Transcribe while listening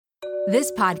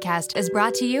This podcast is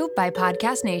brought to you by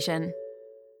Podcast Nation.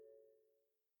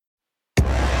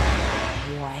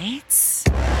 What?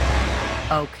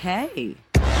 Okay.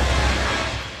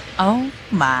 Oh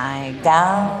my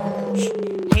gosh.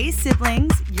 Hey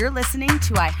siblings, you're listening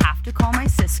to I Have to Call My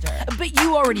Sister. But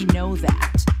you already know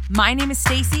that. My name is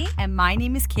Stacy. And my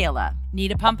name is Kayla.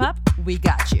 Need a pump up? We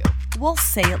got you. We'll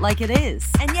say it like it is.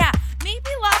 And yeah, maybe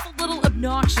laugh a little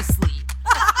obnoxiously.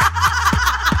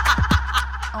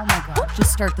 Oh my god,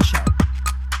 just start the show.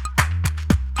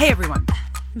 Hey everyone.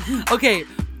 Okay,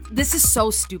 this is so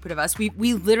stupid of us. We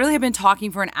literally have been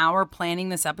talking for an hour planning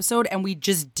this episode, and we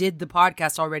just did the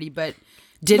podcast already, but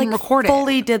didn't record it.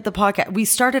 Fully did the podcast. We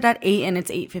started at 8 and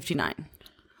it's 8:59.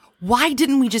 Why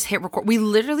didn't we just hit record? We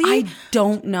literally I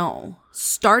don't know.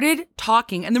 started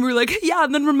talking, and then we were like, yeah,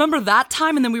 and then remember that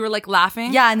time, and then we were like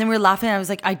laughing. Yeah, and then we were laughing. I was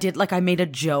like, I made a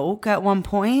joke at one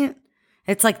point.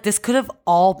 It's like, this could have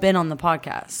all been on the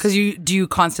podcast. Because you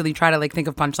constantly try to like think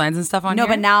of punchlines and stuff on No,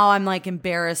 here? but now I'm like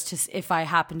embarrassed if I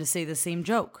happen to say the same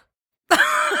joke.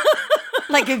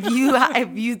 Like if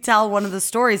you tell one of the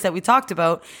stories that we talked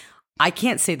about, I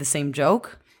can't say the same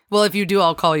joke. Well, if you do,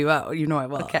 I'll call you out. You know I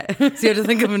will. Okay. So you have to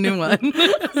think of a new one.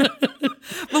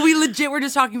 But we legit were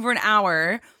just talking for an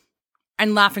hour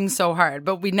and laughing so hard.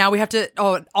 But we have to,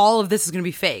 all of this is going to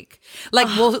be fake. Like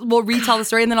we'll retell the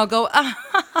story and then I'll go,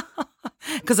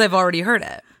 because I've already heard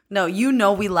it.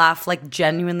 No, we laugh like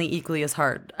genuinely equally as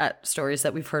hard at stories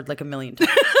that we've heard like a million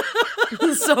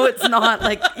times. So it's not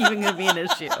like even going to be an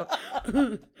issue.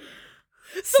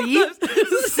 See,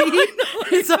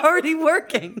 it's already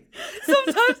working.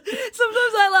 Sometimes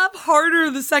I laugh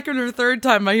harder the second or third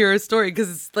time I hear a story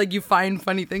because it's like you find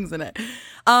funny things in it.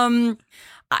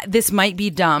 This might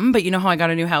be dumb, but you know how I got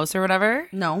a new house or whatever?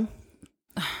 No.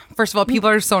 First of all, people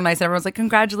are so nice. Everyone's like,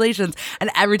 congratulations. And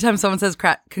every time someone says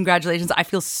congratulations, I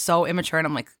feel so immature. And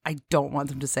I'm like, I don't want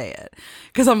them to say it.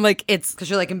 Because I'm like, it's... Because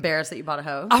you're like embarrassed that you bought a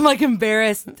house? I'm like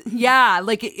embarrassed. Yeah.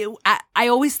 Like, I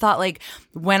always thought like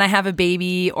when I have a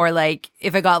baby or like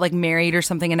if I got like married or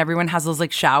something and everyone has those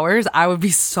like showers, I would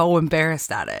be so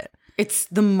embarrassed at it. It's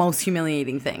the most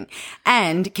humiliating thing.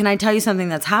 And can I tell you something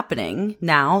that's happening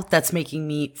now that's making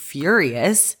me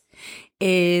furious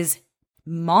is...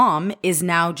 Mom is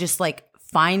now just like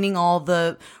finding all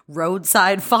the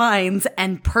roadside finds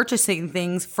and purchasing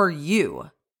things for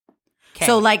you. Okay.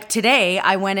 So like today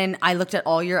I went in, I looked at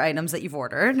all your items that you've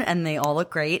ordered and they all look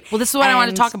great. Well, this is what I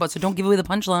want to talk about. So don't give away the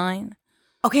punchline.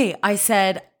 Okay. I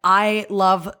said, I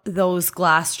love those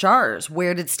glass jars.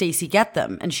 Where did Stacy get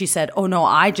them? And she said, oh no,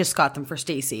 I just got them for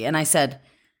Stacy. And I said,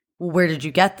 well, where did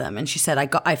you get them? And she said,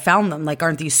 I found them. Like,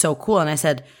 aren't these so cool? And I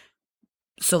said,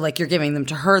 so like you're giving them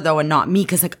to her though and not me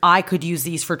because like I could use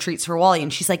these for treats for Wally.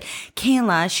 And she's like,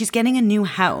 Kayla, she's getting a new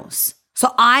house.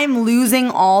 So I'm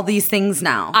losing all these things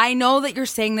now. I know that you're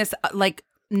saying this like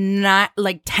not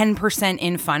like 10%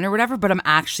 in fun or whatever, but I'm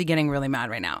actually getting really mad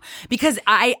right now because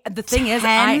the thing is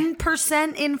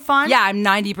 10% in fun? Yeah, I'm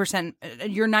 90%.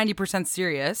 You're 90%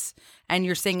 serious and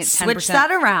you're saying it's 10%. Switch that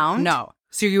around. No.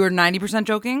 So you were 90%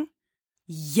 joking?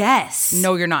 Yes.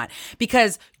 No, you're not.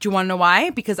 Because, do you want to know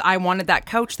why? Because I wanted that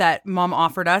couch that Mom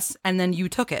offered us, and then you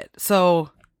took it.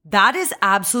 So that is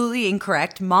absolutely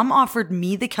incorrect. Mom offered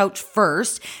me the couch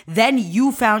first. Then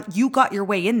you got your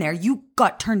way in there. You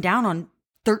got turned down on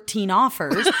 13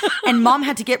 offers, and Mom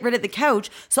had to get rid of the couch.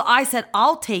 So I said,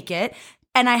 I'll take it.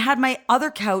 And I had my other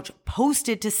couch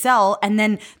posted to sell. And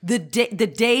then the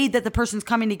day that the person's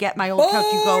coming to get my old couch,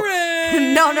 you go,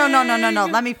 no.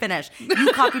 Let me finish.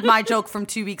 You copied my joke from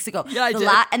 2 weeks ago. Yeah, I did.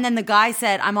 And then the guy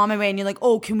said, I'm on my way. And you're like,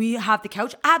 oh, can we have the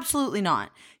couch? Absolutely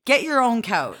not. Get your own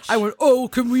couch. I went, oh,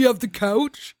 can we have the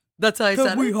couch? That's how I said it.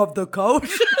 Can we have the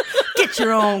couch? Get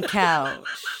your own couch.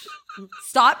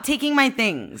 Stop taking my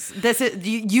things.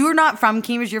 You're not from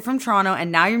Cambridge, you're from Toronto,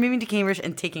 and now you're moving to Cambridge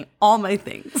and taking all my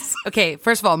things. Okay,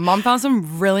 first of all, Mom found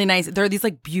some really nice, they're these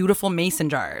like beautiful mason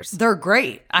jars. They're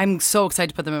great. I'm so excited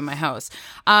to put them in my house.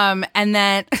 And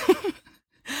then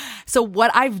so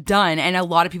what I've done, and a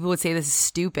lot of people would say this is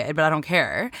stupid, but I don't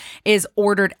care, is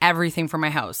ordered everything for my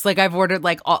house. Like I've ordered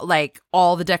like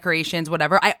all the decorations,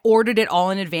 whatever. I ordered it all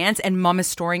in advance, and Mom is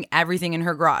storing everything in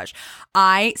her garage.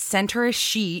 I sent her a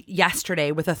sheet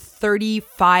yesterday with a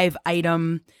 35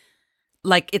 item,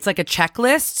 like it's like a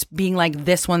checklist being like,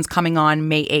 this one's coming on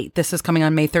May 8th. This is coming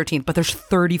on May 13th, but there's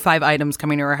 35 items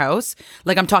coming to her house.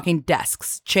 Like I'm talking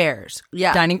desks, chairs,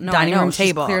 dining room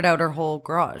table. She's cleared out her whole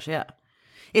garage. Yeah.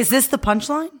 Is this the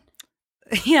punchline?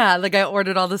 Yeah, like I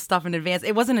ordered all this stuff in advance.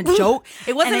 It wasn't a joke.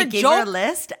 It wasn't and a gave joke. Her a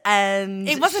list, and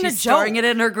it wasn't she's a joke. storing it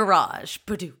in her garage.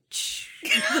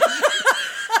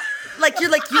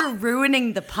 you're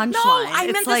ruining the punchline. I meant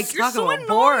it's this- like you're talk so about annoying.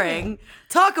 boring.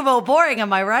 Talk about boring.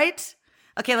 Am I right?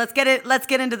 Okay, let's get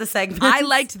into the segment. I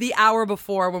liked the hour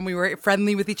before when we were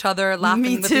friendly with each other, laughing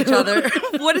Me with too. each other.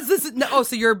 What is this? No, oh,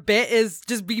 so your bit is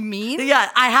just be mean? Yeah,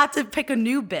 I had to pick a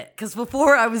new bit because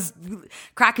before I was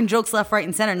cracking jokes left, right,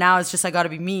 and center. Now it's just I got to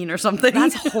be mean or something.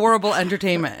 That's horrible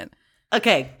entertainment.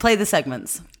 Okay, play the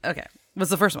segments. Okay,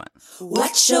 what's the first one?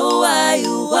 What show are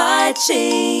you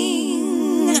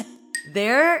watching?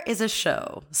 There is a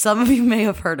show, some of you may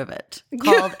have heard of it,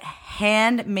 called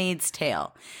Handmaid's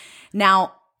Tale.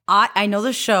 Now, I know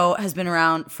the show has been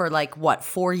around for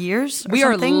 4 years or We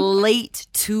something? are late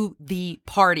to the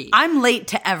party. I'm late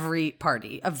to every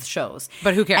party of shows.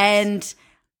 But who cares? And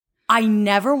I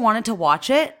never wanted to watch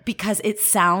it because it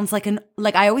sounds like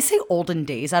I always say olden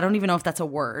days. I don't even know if that's a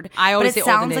word. I always but it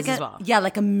say olden sounds days like as well. Yeah,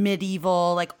 like a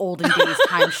medieval, olden days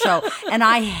time show. And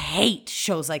I hate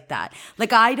shows like that.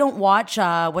 I don't watch,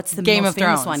 what's the Game most of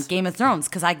famous Thrones. one? Game of Thrones,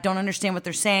 because I don't understand what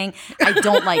they're saying. I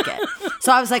don't like it.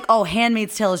 So I was like, oh,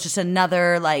 Handmaid's Tale is just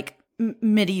another,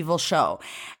 medieval show.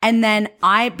 And then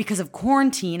because of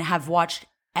quarantine, have watched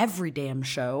every damn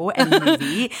show and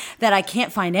movie that I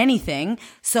can't find anything.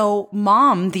 So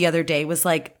mom the other day was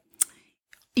like,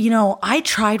 I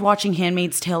tried watching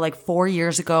Handmaid's Tale 4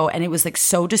 years ago and it was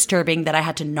so disturbing that I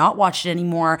had to not watch it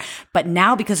anymore. But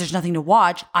now because there's nothing to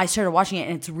watch, I started watching it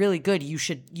and it's really good. You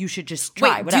should just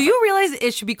try. Wait, whatever. do you realize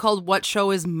it should be called "What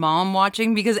Show Is Mom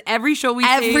Watching"? Because every show we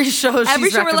Every show every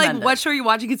she's show we're like, recommended. "What show are you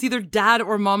watching?" It's either dad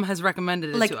or mom has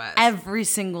recommended it to us. every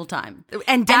single time.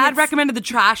 And dad it's- recommended the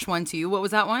trash one to you. What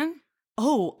was that one?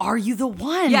 Oh, Are You the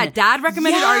One? Yeah, dad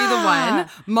recommended Are You the Yeah. One?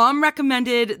 Mom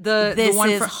recommended the This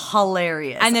one is for,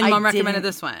 hilarious. and then I mom recommended didn't-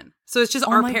 this one. So it's just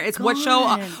Oh our my parents. God.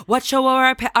 What show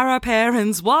are our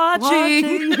parents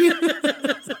watching?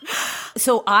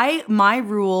 So my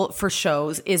rule for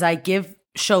shows is I give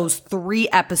shows 3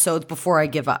 episodes before I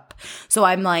give up. So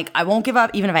I'm like, I won't give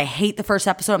up even if I hate the first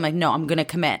episode. I'm like, no, I'm going to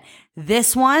commit.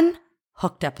 This one,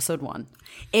 hooked episode 1.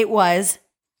 It was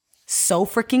so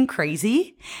freaking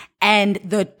crazy. And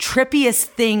the trippiest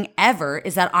thing ever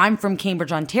is that I'm from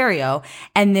Cambridge, Ontario,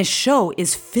 and this show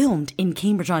is filmed in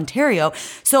Cambridge, Ontario.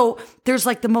 So there's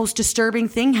the most disturbing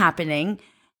thing happening,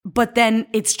 but then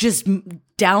it's just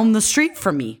down the street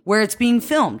from me where it's being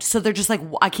filmed. So they're just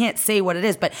I can't say what it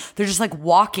is, but they're just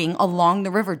walking along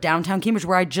the river downtown Cambridge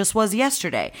where I just was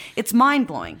yesterday. It's mind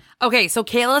blowing. Okay, so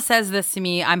Kayla says this to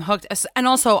me. I'm hooked. And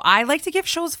also, I like to give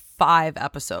shows 5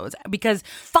 episodes because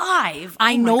 5?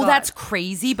 I Oh my know God. that's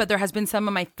crazy, but there has been some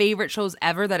of my favorite shows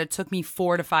ever that it took me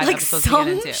 4 to 5 episodes to some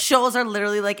get into. shows are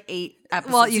literally 8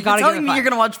 episodes. Well, you You're gotta telling give it me 5. you're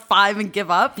gonna watch 5 and give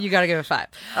up? You got to give it 5.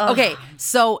 Okay,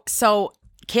 so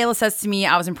Kayla says to me,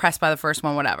 I was impressed by the first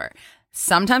one, whatever.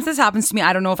 Sometimes this happens to me.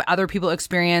 I don't know if other people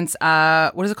experience,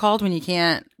 what is it called when you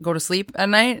can't go to sleep at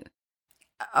night?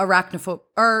 Arachnophobia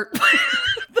or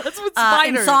That's what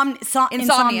spiders. Insomnia.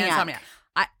 Insomnia.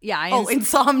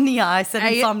 I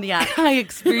said insomnia. I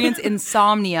experience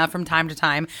insomnia from time to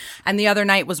time. And the other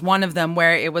night was one of them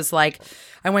where it was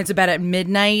I went to bed at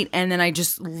midnight and then I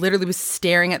just literally was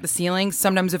staring at the ceiling.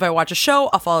 Sometimes if I watch a show,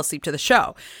 I'll fall asleep to the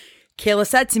show. Kayla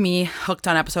said to me, hooked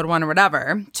on episode 1 or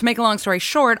whatever. To make a long story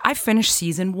short, I finished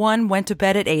season 1, went to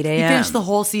bed at 8 a.m. You finished the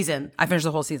whole season. I finished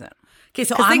the whole season. Okay,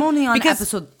 so 'Cause I'm they- only on because-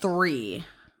 episode 3.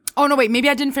 Oh, no, wait. Maybe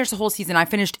I didn't finish the whole season. I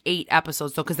finished 8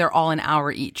 episodes, though, because they're all an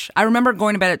hour each. I remember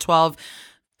going to bed at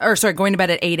going to bed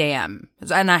at 8 a.m.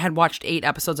 And I had watched 8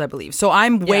 episodes, I believe. So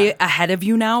I'm way ahead of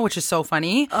you now, which is so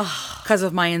funny because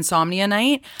of my insomnia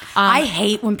night. I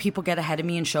hate when people get ahead of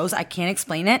me in shows. I can't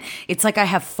explain it. It's like I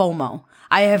have FOMO.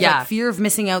 I have fear of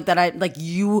missing out that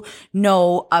because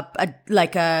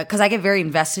I get very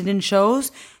invested in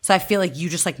shows. So I feel like you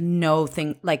just know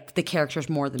the characters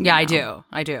more than me Yeah, now.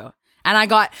 I do. And I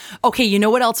got, okay, you know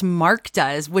what else Mark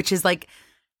does, which is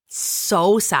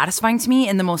so satisfying to me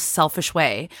in the most selfish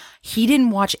way. He didn't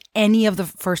watch any of the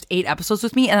first 8 episodes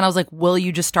with me. And then I was like, will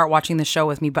you just start watching the show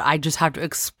with me? But I just have to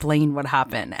explain what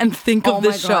happened and think of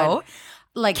this my God. show.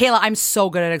 Kayla, I'm so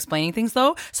good at explaining things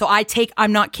though. So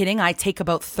I'm not kidding. I take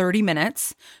about 30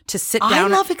 minutes to sit down. I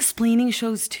love explaining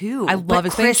shows too. I love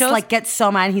explaining Chris, shows. Gets so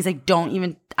mad. He's like,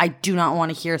 I do not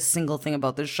want to hear a single thing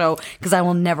about this show because I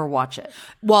will never watch it.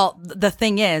 Well, the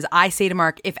thing is, I say to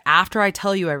Mark, if after I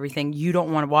tell you everything, you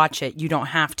don't want to watch it, you don't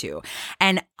have to.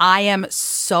 And I am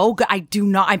so good. I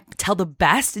tell the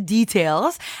best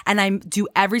details and I do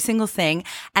every single thing.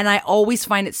 And I always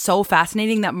find it so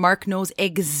fascinating that Mark knows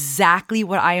exactly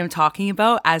exactly what I am talking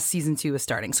about as season 2 is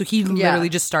starting. So he literally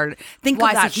just started. Think Why?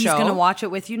 of that So he's show. going to watch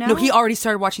it with you now? No, he already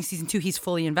started watching season 2. He's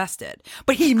fully invested.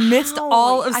 But he missed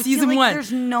all of I season feel like 1.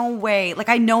 There's no way. Like,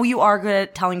 I know you are good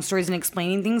at telling stories and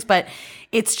explaining things, but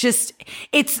it's just,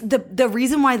 it's the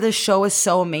reason why this show is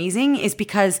so amazing is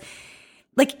because,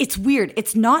 like, it's weird.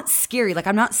 It's not scary. Like,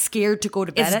 I'm not scared to go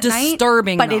to bed It's at night.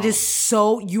 disturbing, But it though. is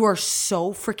so, you are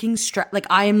so freaking stressed. Like,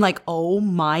 I am like, oh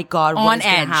my God, On what is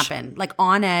going edge. to happen? Like,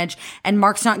 on edge. And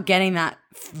Mark's not getting that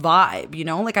vibe, you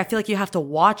know? Like, I feel like you have to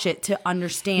watch it to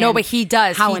understand. No, but he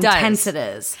does. How He does. intense it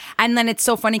is. And then it's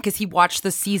so funny because he watched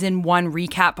the season 1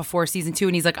 recap before season 2,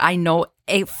 and he's like, I know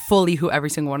fully who every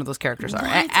single one of those characters are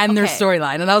and their Okay.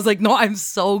 storyline. And I was like, no, I'm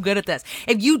so good at this.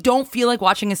 If you don't feel like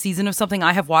watching a season of something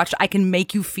I have watched, I can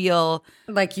make you feel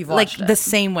Like you've like watched it. the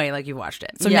same way like you watched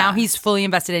it. So Yeah. now he's fully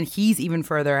invested and he's even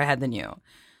further ahead than you.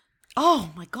 Oh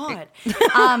my God.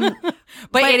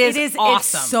 But it is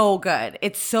awesome. It's so good.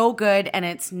 It's so good and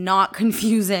it's not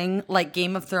confusing like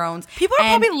Game of Thrones. People are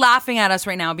And- probably laughing at us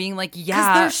right now, being like, because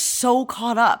yeah. they're so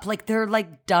caught up. Like they're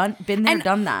like been there, And,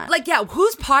 done that. Like, yeah,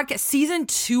 whose podcast, season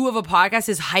 2 of a podcast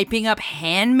is hyping up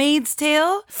Handmaid's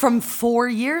Tale? from 4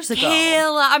 years ago.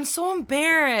 Kayla, I'm so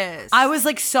embarrassed. I was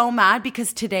like so mad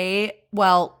because today,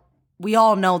 well, we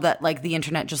all know that like the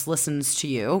internet just listens to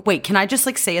you. Wait, can I just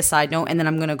like say a side note and then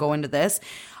I'm going to go into this?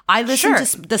 I listened Sure.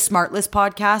 to the Smart List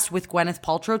podcast with Gwyneth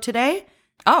Paltrow today.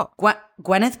 Oh.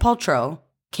 Gwyneth Paltrow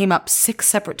came up 6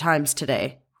 separate times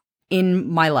today in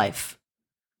my life.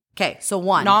 Okay, so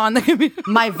one. Not on the computer.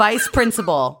 My vice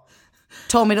principal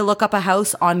told me to look up a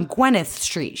house on Gwyneth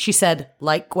Street. She said,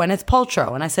 like Gwyneth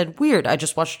Paltrow. And I said, weird. I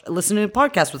just listened to a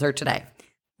podcast with her today.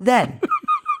 Then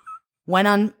went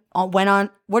on,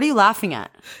 what are you laughing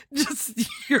at? Just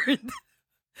your,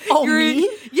 Oh, your me?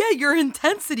 your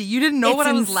intensity. You didn't know what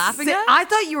I was laughing at? I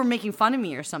thought you were making fun of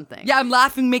me or something. Yeah, I'm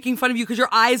laughing, making fun of you because your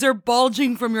eyes are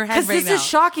bulging from your head Because right this now. is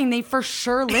shocking. They for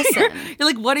sure listen. You're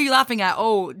like, what are you laughing at?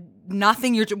 Oh,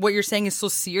 nothing. What you're saying is so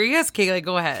serious. Okay, like,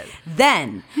 go ahead.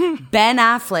 Then Ben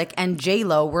Affleck and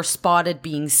J-Lo were spotted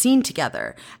being seen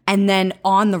together. And then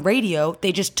on the radio,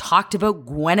 they just talked about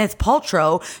Gwyneth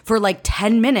Paltrow for like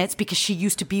 10 minutes because she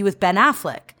used to be with Ben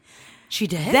Affleck. She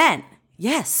did. Then,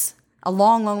 yes, a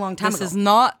long time This ago. is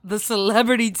not the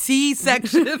celebrity tea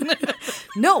section.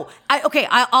 No,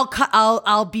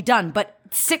 I'll be done. But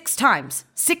 6 times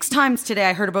today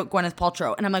I heard about Gwyneth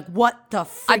Paltrow. And I'm like, what the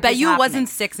frick I bet is you it happening? wasn't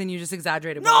 6 and you just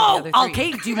exaggerated. No! With the other 3.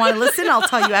 Okay, do you want to listen? I'll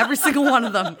tell you every single one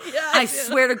of them. I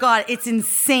swear to God, it's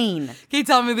insane. Can you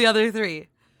tell me the other 3?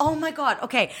 Oh my God.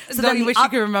 Okay. So Don't then you wish you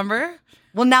could remember?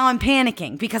 Well, now I'm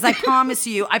panicking because I promise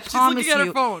you, looking at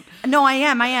her phone. No, I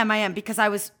am because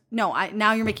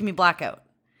now you're making me black out.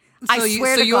 I So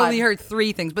swear to you God. only heard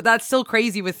 3 things, but that's still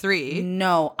crazy with 3.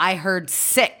 No, I heard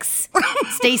 6.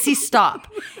 Stacey, stop.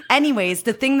 Anyways,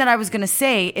 the thing that I was going to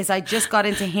say is I just got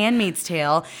into Handmaid's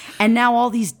Tale and now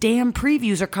all these damn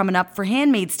previews are coming up for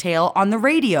Handmaid's Tale on the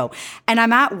radio. And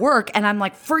I'm at work and I'm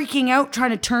like freaking out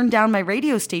trying to turn down my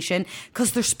radio station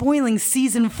because they're spoiling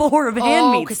season 4 of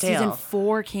Handmaid's because Tale. season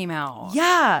 4 came out.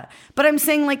 Yeah, but I'm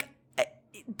saying like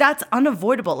that's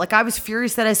unavoidable. Like I was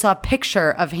furious that I saw a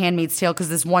picture of Handmaid's Tale because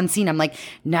this one scene, I'm like,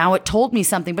 now it told me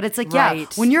something. But it's like, yeah,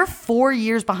 Right. when you're 4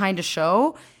 years behind a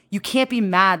show, you can't be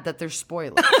mad that there's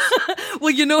spoilers.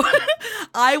 Well, you know,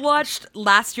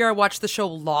 last year I watched the show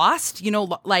Lost, you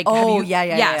know, like, Oh,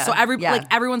 yeah. So Yeah.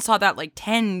 everyone saw that like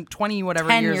 10, 20, whatever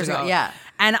 10 years years ago. ago, yeah.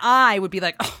 And I would be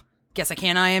like, oh, guess I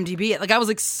can't IMDb it. Like I was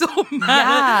like so mad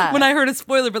Yeah. when I heard a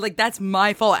spoiler, but like that's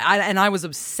my fault. And I was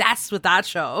obsessed with that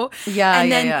show. Yeah, and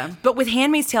yeah, then, yeah. But with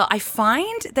Handmaid's Tale, I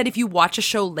find that if you watch a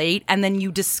show late and then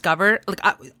you discover, like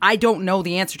I don't know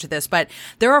the answer to this, but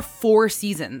there are 4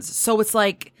 seasons. So it's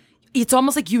like, it's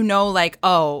almost like, you know, like,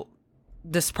 oh,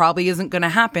 this probably isn't going to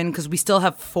happen because we still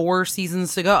have 4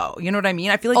 seasons to go. You know what I mean?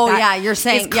 I feel like Oh, that yeah, you're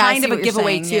saying- it's yeah, I kind see of a what you're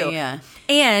giveaway saying. too. Yeah.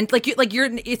 And like you're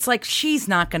it's like she's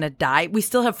not going to die. We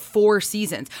still have 4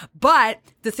 seasons. But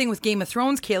the thing with Game of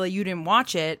Thrones, Kayla, you didn't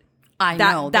watch it. I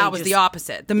that, know, That they was just- the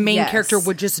opposite. The main Yes. character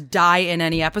would just die in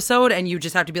any episode and you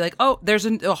just have to be like, "Oh, there's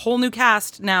a whole new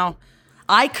cast now."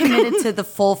 I committed to the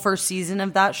full first season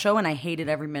of that show and I hated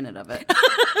every minute of it.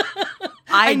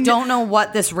 I don't know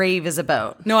what this rave is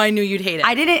about. No, I knew you'd hate it.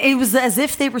 It was as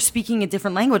if they were speaking a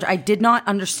different language. I did not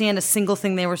understand a single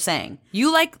thing they were saying.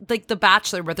 You like The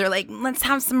Bachelor, where they're like, "Let's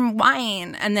have some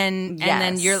wine," and then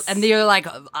Yes. you're like,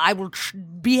 "I will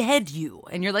behead you,"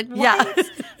 and you're like, "What? Yeah.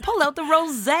 Pull out the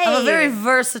rosé." I'm a very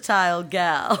versatile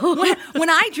gal. when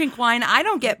I drink wine, I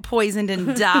don't get poisoned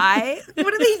and die.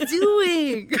 What are they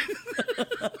doing?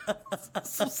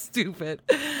 So stupid.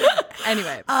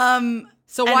 Anyway,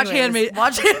 So watch Anyways,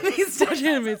 watch Handmaid's Tale. Watch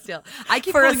Handmaid's Tale. I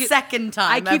keep for a calling it, second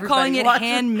time. I keep calling it watch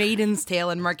Handmaiden's Tale,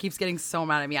 and Mark keeps getting so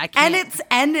mad at me. I can't.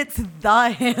 And it's the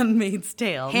Handmaid's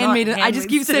Tale. Handmaiden. not I just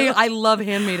keep Handmaid's saying Tale. I love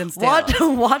Handmaiden's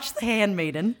Tale. Watch The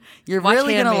Handmaiden. You're Watch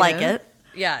really gonna like Handmaiden. it.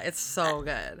 Yeah, it's so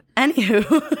good.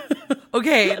 Anywho,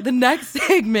 Okay, the next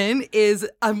segment is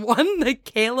one that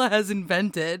Kayla has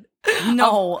invented.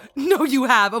 no. No, you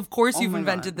have. Of course, you've my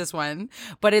invented this one,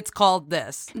 but it's called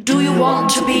this. Do you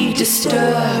want to be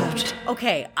disturbed?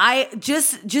 Okay, I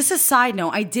just a side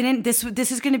note. I didn't. This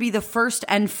is going to be the first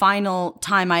and final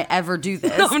time I ever do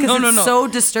this. No. It's so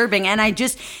disturbing. And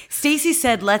Stacey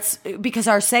said because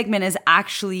our segment is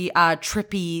actually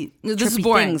trippy This is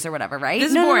boring. things or whatever, right?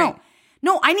 This is boring.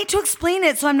 No, I need to explain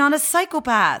it so I'm not a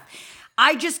psychopath.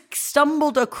 I just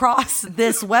stumbled across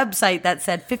this website that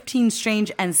said 15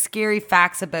 strange and scary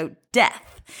facts about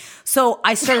death. So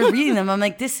I started reading them. I'm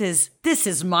like, this is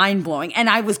mind blowing. And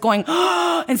I was going,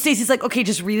 oh, and Stacey's like, okay,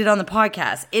 just read it on the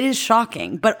podcast. It is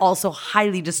shocking, but also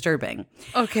highly disturbing.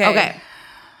 Okay.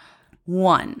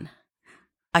 1.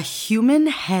 A human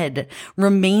head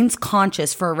remains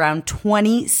conscious for around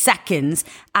 20 seconds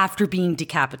after being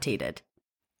decapitated.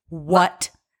 What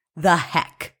the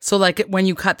heck? So, like when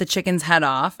you cut the chicken's head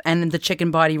off and the chicken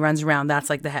body runs around, that's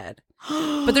like the head.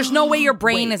 But there's no way your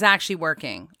brain is actually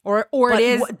working, or But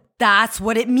it is. That's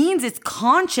what it means. It's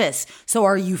conscious. So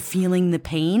are you feeling the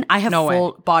pain? I have No way.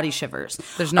 full body shivers.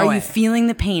 There's no Are way. you feeling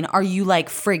the pain? Are you like,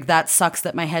 frig, that sucks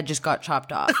that my head just got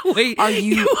chopped off? Wait, Are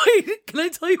you? Wait, can I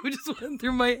tell you what just went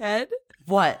through my head?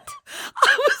 What?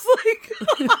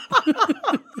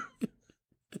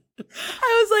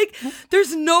 I was like,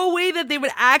 there's no way that they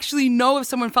would actually know if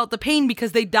someone felt the pain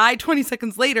because they died 20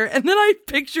 seconds later. And then I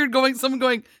pictured someone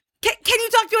going, can you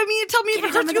talk to me and tell me if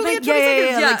it hurts you only at 20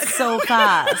 seconds? Yeah, like so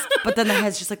fast. But then the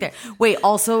head's just like there. Wait,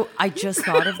 also, I just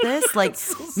thought of this. Like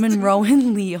Monroe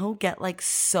and Leo get like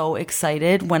so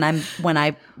excited when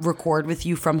I record with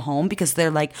you from home because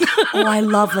they're like, oh, I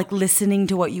love like listening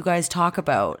to what you guys talk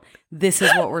about. This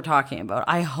is what we're talking about.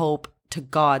 I hope to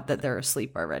God that they're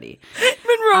asleep already.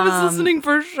 Monroe was listening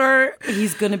for sure.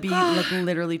 He's gonna be like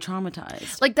literally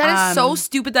traumatized. Like that is so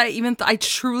stupid that I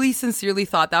truly sincerely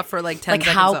thought that for like 10 like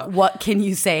seconds. what can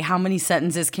you say? How many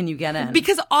sentences can you get in?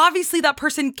 Because obviously that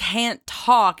person can't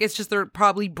talk. It's just their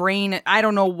probably brain. I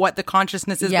don't know what the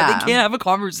consciousness is, but Yeah. they can't have a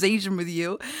conversation with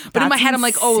you. But in my That's head, I'm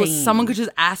like, oh, insane. someone could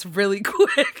just ask really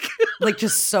quick. like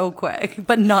just so quick,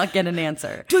 but not get an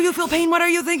answer. Do you feel pain? What are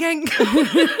you thinking?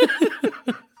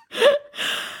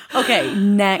 Okay,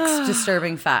 next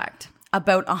disturbing fact.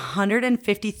 About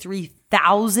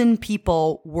 153,000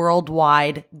 people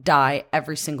worldwide die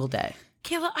every single day.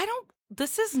 Kayla,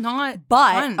 this is not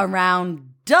But fun. around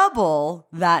double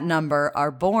that number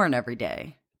are born every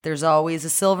day. There's always a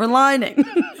silver lining.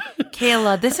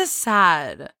 Kayla, this is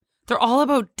sad. They're all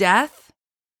about death.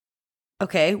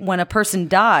 Okay, when a person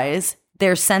dies,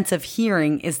 their sense of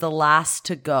hearing is the last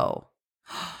to go.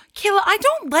 Kayla, I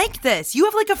don't like this. You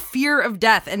have like a fear of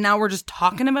death and now we're just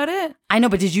talking about it. I know,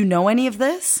 but did you know any of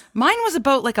this? Mine was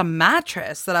about like a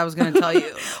mattress that I was going to tell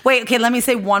you. Wait, okay, let me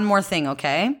say one more thing,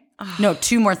 okay? No,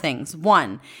 2 more things.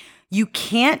 1, you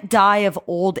can't die of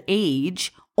old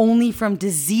age only from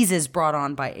diseases brought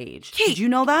on by age. Kate. Did you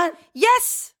know that?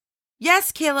 Yes,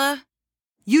 Kayla.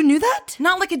 You knew that?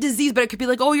 Not like a disease, but it could be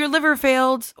like, oh, your liver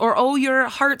failed, or oh, your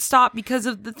heart stopped because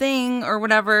of the thing, or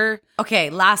whatever. Okay,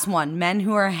 last one. Men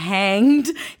who are hanged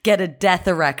get a death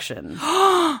erection.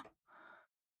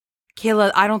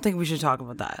 Kayla, I don't think we should talk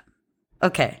about that.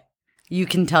 Okay, you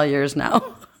can tell yours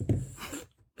now.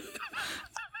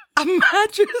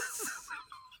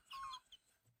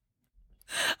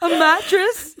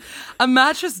 A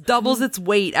mattress doubles its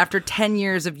weight after 10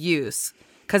 years of use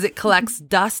because it collects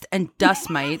dust and dust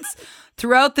mites.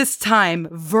 Throughout this time,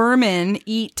 vermin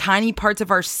eat tiny parts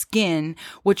of our skin,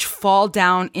 which fall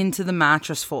down into the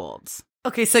mattress folds.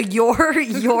 Okay, so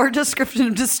your description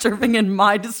of disturbing and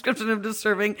my description of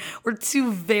disturbing were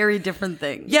 2 very different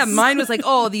things. Yeah, mine was like,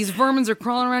 oh, these vermins are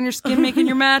crawling around your skin, making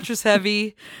your mattress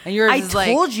heavy. And yours I is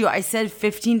like, told you, I said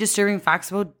 15 disturbing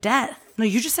facts about death. no,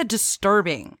 you just said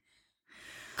disturbing.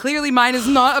 Clearly mine is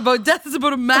not about death, it's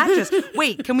about a mattress.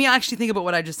 Wait, can we actually think about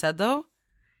what I just said, though?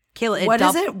 Kayla, What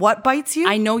is it? What bites you?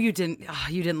 I know you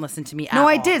didn't listen to me at No,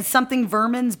 I all. did. Something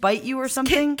vermins bite you or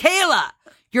something? Kayla,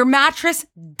 your mattress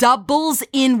doubles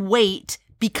in weight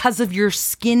because of your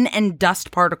skin and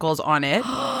dust particles on it.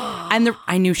 And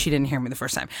I knew she didn't hear me the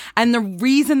first time. And the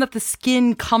reason that the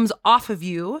skin comes off of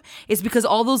you is because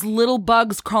all those little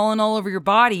bugs crawling all over your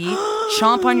body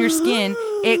chomp on your skin.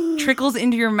 It trickles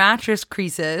into your mattress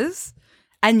creases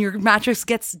and your mattress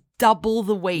gets double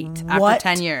the weight after What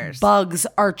 10 years. bugs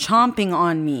are chomping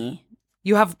on me?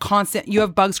 You have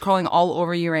bugs crawling all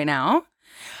over you right now.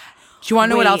 Do you want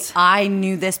to know what else? I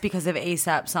knew this because of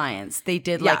ASAP Science. They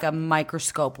did Yeah. like a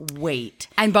microscope. Wait.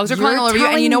 And bugs are crawling all over you.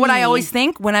 And you know what I always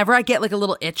think? Whenever I get like a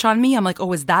little itch on me, I'm like,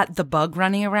 oh, is that the bug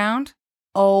running around?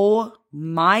 Oh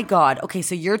my God. Okay,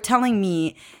 so you're telling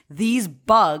me these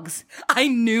bugs I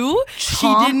knew she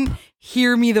Chomp. didn't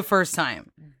hear me the first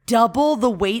time. double the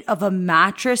weight of a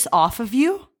mattress off of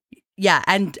you? Yeah,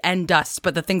 and dust.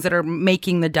 But the things that are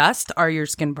making the dust are your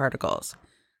skin particles.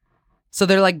 So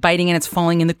they're like biting and it's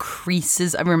falling in the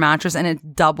creases of your mattress and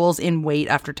it doubles in weight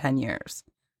after 10 years.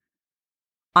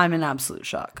 I'm in absolute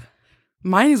shock.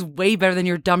 Mine is way better than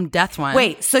your dumb death one.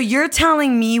 Wait, so you're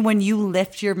telling me when you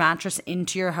lift your mattress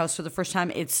into your house for the first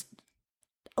time, it's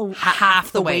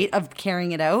half the weight of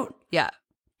carrying it out? Yeah.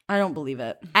 I don't believe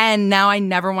it. And now I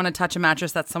never want to touch a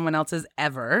mattress that's someone else's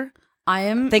ever. I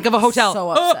am Think of a hotel. so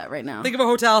upset right now. Think of a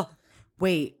hotel.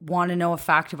 Wait, want to know a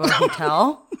fact about a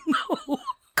hotel? No.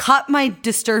 Cut my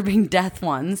disturbing death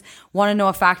ones. Want to know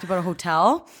a fact about a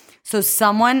hotel? So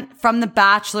someone from The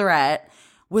Bachelorette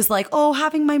was like, oh,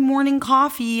 having my morning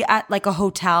coffee at like a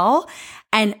hotel.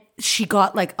 And she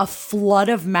got like a flood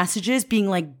of messages being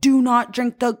like, do not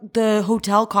drink the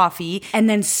hotel coffee. And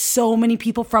then so many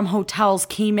people from hotels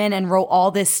came in and wrote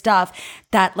all this stuff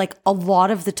that like a lot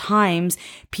of the times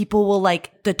people will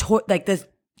like the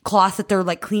cloth that they're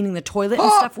like cleaning the toilet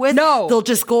and stuff with. No. They'll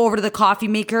just go over to the coffee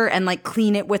maker and like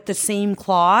clean it with the same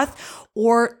cloth.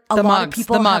 Or a lot of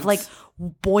people have like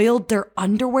boiled their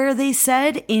underwear, they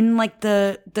said, in like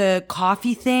the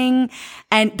coffee thing.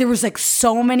 And there was like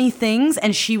so many things.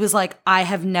 And she was like, I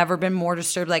have never been more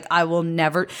disturbed. Like I will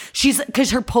never. Because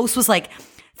her post was like,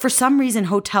 for some reason,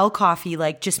 hotel coffee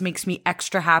like just makes me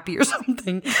extra happy or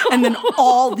something. And then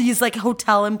all these like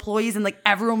hotel employees and like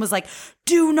everyone was like,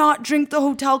 do not drink the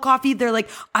hotel coffee. They're like,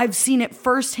 I've seen it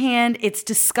firsthand. It's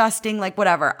disgusting. Like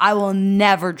whatever. I will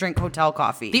never drink hotel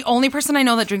coffee. The only person I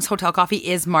know that drinks hotel coffee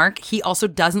is Mark. He also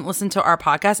doesn't listen to our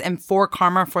podcast. And for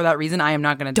karma, for that reason, I am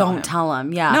not going to tell him. Don't tell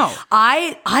him. Yeah. No.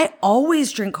 I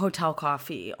always drink hotel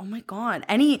coffee. Oh my God.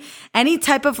 Any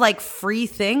type of like free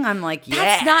thing, I'm like,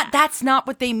 yeah. That's not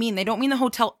what they mean. They don't mean the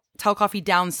hotel coffee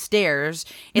downstairs.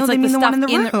 It's No, they like mean the the stuff one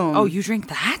in the room. Oh, you drink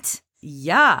that?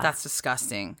 Yeah. That's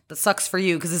disgusting. That sucks for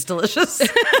you because it's delicious.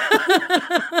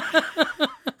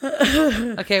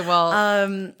 Okay, well,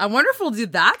 I wonder if we'll do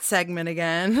that segment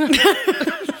again.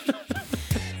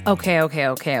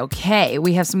 Okay.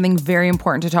 We have something very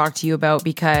important to talk to you about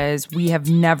because we have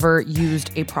never used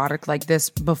a product like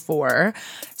this before.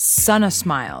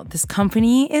 SunnaSmile. This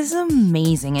company is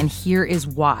amazing, and here is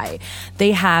why.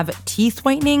 They have teeth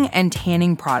whitening and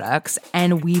tanning products,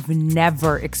 and we've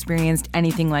never experienced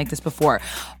anything like this before.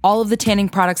 All of the tanning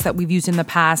products that we've used in the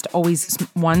past always,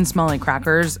 one, smell like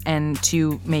crackers, and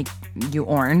two, make you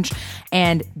orange.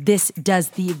 And this does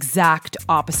the exact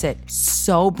opposite.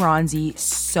 So bronzy,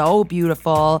 so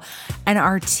beautiful. And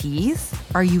our teeth,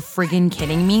 are you friggin'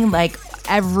 kidding me? Like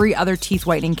every other teeth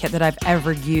whitening kit that I've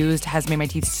ever used has made my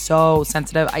teeth so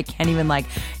sensitive. I can't even like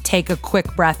take a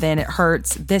quick breath in. It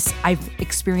hurts. This, I've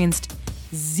experienced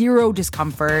zero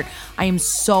discomfort. I am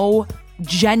so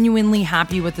genuinely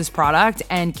happy with this product,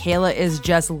 and Kayla is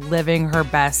just living her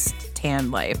best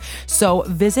tan life. So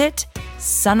visit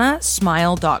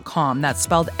sunnasmile.com. That's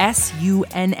spelled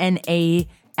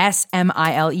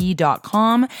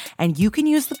SUNNASMILE.com. And you can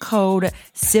use the code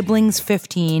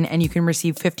siblings15 and you can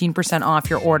receive 15% off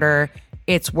your order.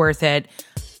 It's worth it.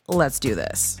 Let's do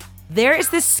this. There is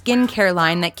this skincare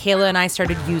line that Kayla and I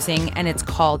started using, and it's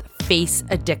called Face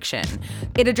Addiction.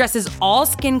 It addresses all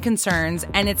skin concerns,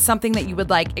 and it's something that you would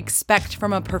like expect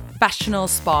from a professional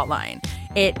spa line.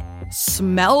 It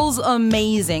smells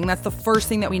amazing. That's the first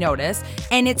thing that we notice.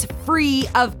 And it's free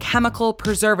of chemical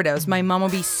preservatives. My mom will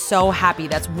be so happy.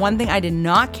 That's one thing I did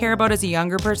not care about as a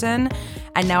younger person.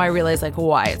 And now I realize like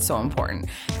why it's so important.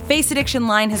 Face Addiction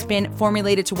line has been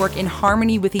formulated to work in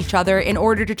harmony with each other in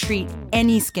order to treat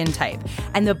any skin type.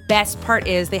 And the best part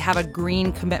is they have a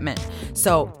green commitment.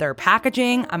 So their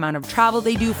packaging, amount of travel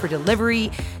they do for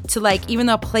delivery, to like even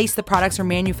the place the products are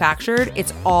manufactured,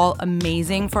 it's all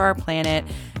amazing for our planet.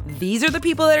 These are the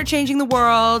people that are changing the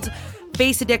world.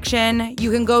 Face Addiction.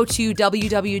 You can go to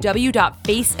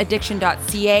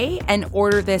www.faceaddiction.ca and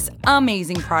order this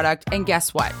amazing product. And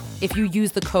guess what? If you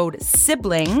use the code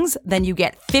SIBLINGS, then you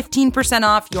get 15%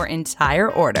 off your entire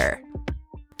order.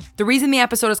 The reason the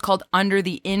episode is called Under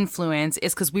the Influence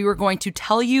is because we were going to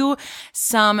tell you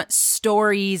some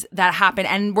stories that happen.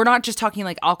 And we're not just talking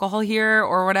like alcohol here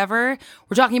or whatever.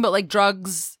 We're talking about like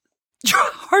drugs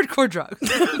Hardcore drugs.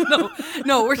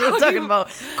 No, we're talking about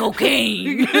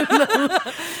cocaine.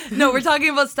 No, we're talking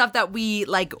about stuff that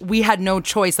we had no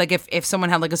choice. Like if someone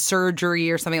had like a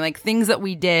surgery or something, like things that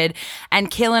we did.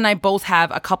 And Kayla and I both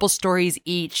have a couple stories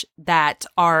each that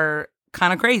are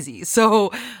kind of crazy.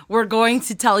 So we're going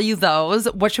to tell you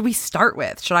those. What should we start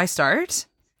with? Should I start?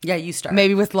 Yeah, you start.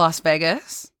 Maybe with Las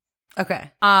Vegas.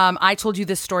 Okay. I told you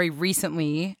this story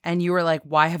recently and you were like,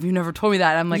 why have you never told me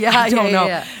that? I'm like, I don't know.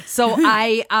 Yeah. So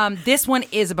this one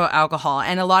is about alcohol.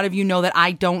 And a lot of you know that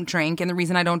I don't drink. And the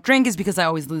reason I don't drink is because I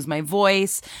always lose my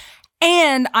voice.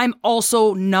 And I'm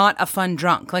also not a fun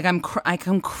drunk. Like I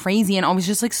come crazy and always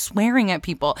just like swearing at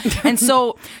people. And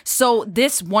so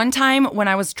this one time when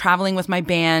I was traveling with my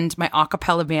band, my a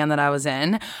cappella band that I was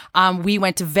in, we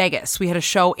went to Vegas. We had a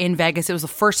show in Vegas. It was the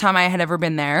first time I had ever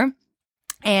been there.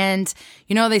 And,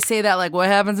 you know, they say that, like, what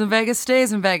happens in Vegas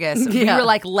stays in Vegas. We were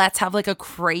like, let's have, like, a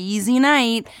crazy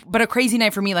night. But a crazy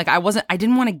night for me, like, I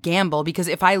didn't want to gamble because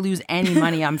if I lose any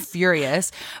money, I'm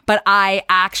furious. But I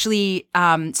actually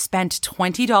spent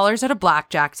 $20 at a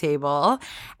blackjack table.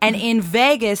 And in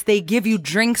Vegas, they give you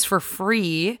drinks for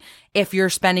free if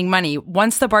you're spending money.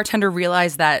 Once the bartender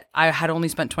realized that I had only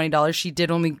spent $20, she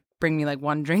did only bring me like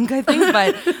one drink, I think,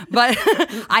 but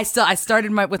I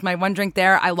started with my one drink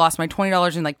there. I lost my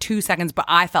 $20 in like 2 seconds, but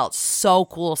I felt so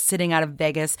cool sitting at a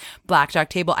Vegas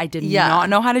blackjack table. I did not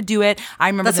know how to do it. I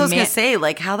remember that's what I was gonna say.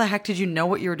 Like, how the heck did you know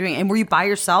what you were doing? And were you by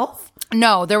yourself?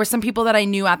 No, there were some people that I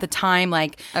knew at the time,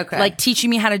 like teaching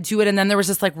me how to do it. And then there was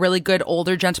this like really good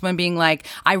older gentleman being like,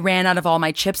 I ran out of all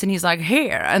my chips, and he's like,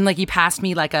 here, and like he passed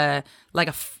me like a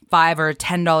 $5 or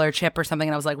 $10 chip or something,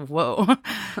 and I was like, whoa,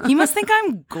 he must think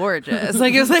I'm gorgeous.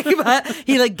 Like it was like, but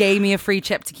he like gave me a free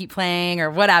chip to keep playing or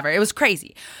whatever. It was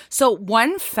crazy. So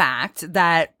one fact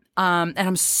that and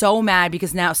I'm so mad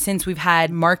because now since we've had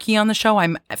Marky on the show,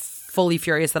 I'm fully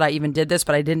furious that I even did this,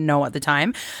 but I didn't know at the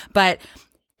time. But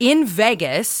in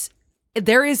Vegas,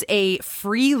 there is a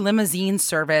free limousine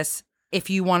service if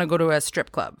you want to go to a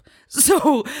strip club.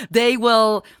 So they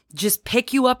will just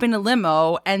pick you up in a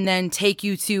limo and then take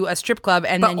you to a strip club.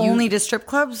 And then only to strip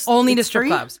clubs? Only to strip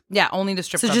clubs. Yeah, only to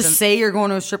strip clubs. So just say you're going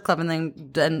to a strip club and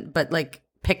then but like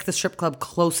pick the strip club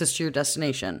closest to your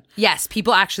destination. Yes,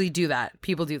 people actually do that.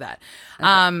 People do that.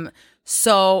 Okay.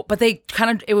 So, but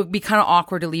it would be kind of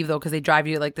awkward to leave though, because they drive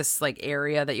you to like this like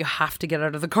area that you have to get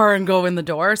out of the car and go in the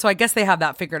door. So I guess they have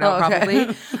that figured out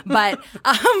probably. But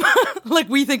like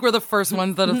we think we're the first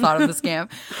ones that have thought of the scam.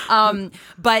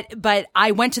 But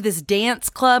I went to this dance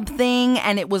club thing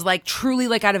and it was like truly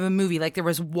like out of a movie. Like there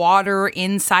was water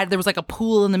inside. There was like a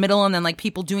pool in the middle and then like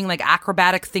people doing like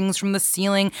acrobatic things from the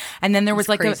ceiling. And then there was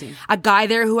like a guy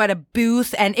there who had a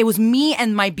booth, and it was me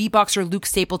and my beatboxer Luke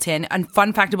Stapleton. And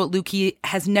fun fact about Luke, he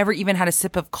has never even had a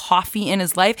sip of coffee in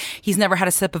his life. He's never had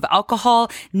a sip of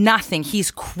alcohol, nothing.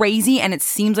 He's crazy, and it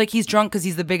seems like he's drunk because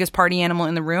he's the biggest party animal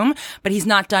in the room, but he's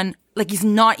not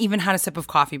even had a sip of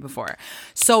coffee before.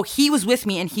 So he was with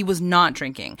me and he was not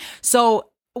drinking. So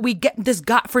we get this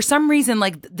guy, for some reason,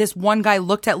 like this one guy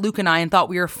looked at Luke and I and thought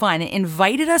we were fun and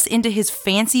invited us into his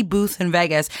fancy booth in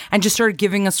Vegas and just started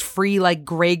giving us free like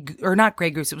not Grey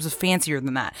Goose. It was fancier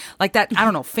than that. Like that, I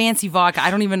don't know, fancy vodka.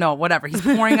 I don't even know, whatever. He's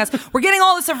pouring us. We're getting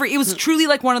all this stuff free. It was truly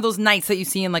like one of those nights that you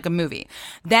see in like a movie.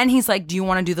 Then he's like, do you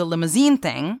want to do the limousine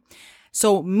thing?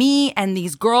 So me and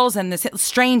these girls and this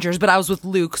strangers, but I was with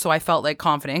Luke, so I felt like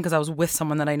confident because I was with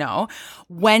someone that I know,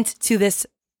 went to this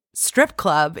strip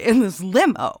club in this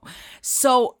limo.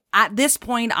 So at this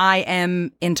point, I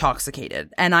am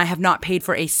intoxicated and I have not paid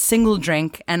for a single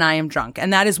drink and I am drunk.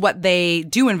 And that is what they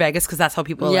do in Vegas because that's how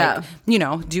people like, you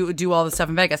know, do all the stuff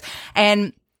in Vegas.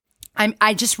 And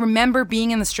I just remember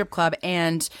being in the strip club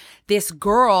and this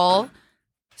girl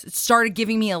started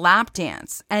giving me a lap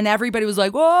dance and everybody was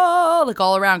like, whoa, like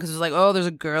all around because it was like, oh, there's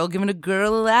a girl giving a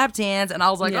girl a lap dance. And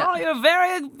I was like, oh, you're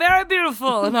very, very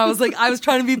beautiful. And I was like, I was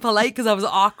trying to be polite because I was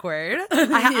awkward.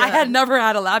 I had never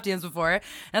had a lap dance before. And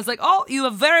I was like, oh, you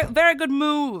have very, very good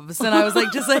moves. And I was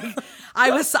like, just like,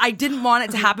 I didn't want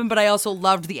it to happen, but I also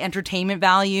loved the entertainment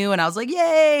value. And I was like,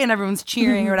 yay. And everyone's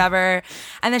cheering or whatever.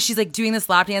 And then she's like doing this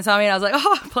lap dance on me. And I was like,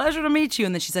 oh, pleasure to meet you.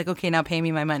 And then she's like, okay, now pay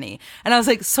me my money. And I was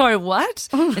like, sorry, what?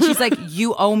 And she's like,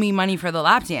 you owe me money for the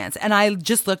lap dance. And I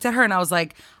just looked at her and I was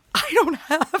like, I don't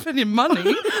have any money.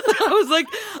 I was like,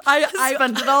 I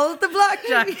spent it all at the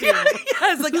blackjack table.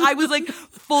 I was like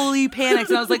fully panicked.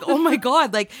 And I was like, oh my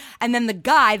God. Like, and then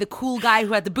the cool guy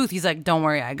who had the booth, he's like, don't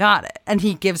worry, I got it. And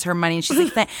he gives her money and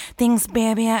she's like, thanks,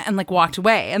 baby. And like walked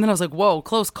away. And then I was like, whoa,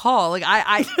 close call. Like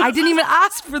I didn't even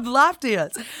ask for the lap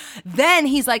dance. Then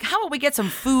he's like, how about we get some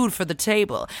food for the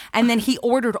table? And then he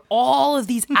ordered all of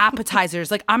these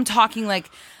appetizers. Like I'm talking like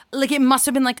like it must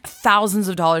have been like thousands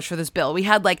of dollars for this bill. We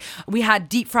had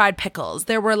deep fried pickles.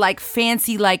 There were like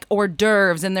fancy like hors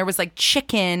d'oeuvres, and there was like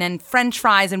chicken and French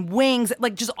fries and wings,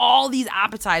 like just all these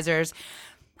appetizers.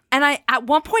 And at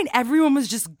one point, everyone was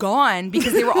just gone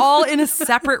because they were all in a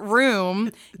separate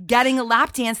room getting a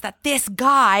lap dance that this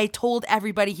guy told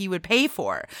everybody he would pay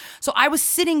for. So I was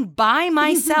sitting by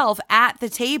myself at the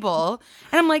table,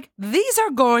 and I'm like, these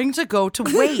are going to go to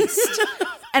waste.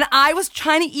 And I was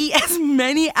trying to eat as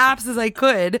many apps as I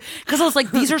could because I was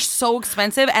like, these are so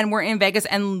expensive, and we're in Vegas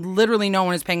and literally no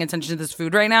one is paying attention to this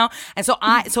food right now. And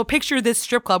so picture this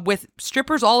strip club with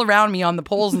strippers all around me on the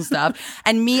poles and stuff,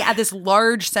 and me at this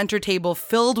large center table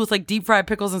filled with like deep fried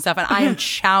pickles and stuff, and I am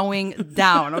chowing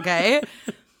down, okay?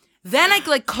 Then I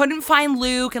like couldn't find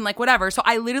Luke and like whatever. So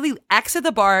I literally exit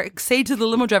the bar, say to the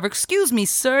limo driver, "Excuse me,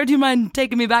 sir, do you mind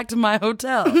taking me back to my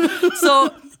hotel?"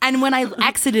 And when I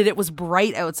exited, it was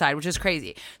bright outside, which is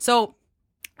crazy. So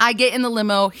I get in the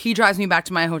limo. He drives me back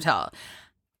to my hotel.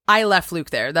 I left Luke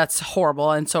there. That's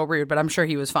horrible and so rude, but I'm sure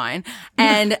he was fine.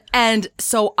 And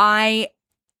so I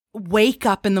wake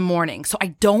up in the morning. So I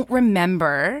don't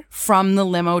remember from the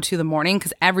limo to the morning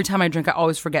because every time I drink, I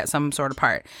always forget some sort of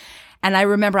part. And I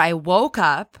remember I woke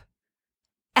up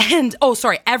and,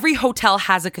 every hotel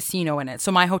has a casino in it.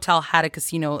 So my hotel had a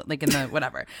casino like in the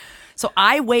whatever. So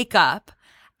I wake up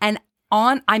and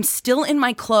I'm still in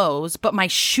my clothes, but my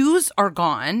shoes are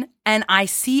gone. And I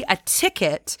see a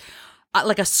ticket,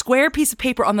 like a square piece of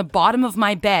paper on the bottom of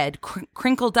my bed,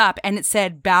 crinkled up, and it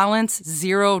said balance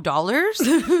 $0.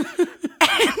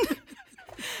 And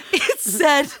it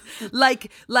said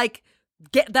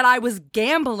that I was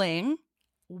gambling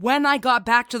when I got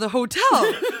back to the hotel.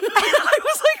 And I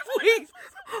was like, wait,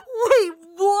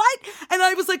 what? And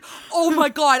I was like, oh my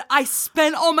God, I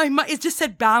spent all my money. It just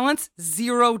said balance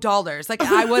 $0. Like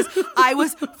I was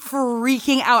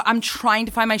freaking out. I'm trying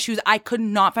to find my shoes. I could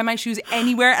not find my shoes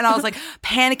anywhere. And I was like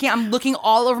panicking. I'm looking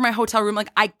all over my hotel room. Like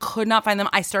I could not find them.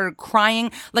 I started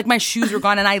crying like my shoes were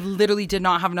gone and I literally did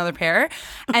not have another pair.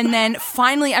 And then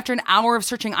finally, after an hour of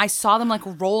searching, I saw them like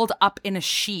rolled up in a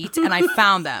sheet and I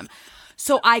found them.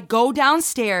 So I go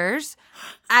downstairs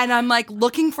and I'm like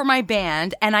looking for my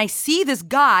band and I see this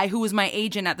guy who was my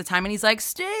agent at the time and he's like,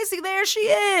 "Stacey, there she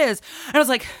is." And I was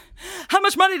like, "How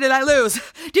much money did I lose?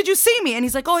 Did you see me?" And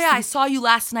he's like, "Oh yeah, I saw you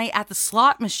last night at the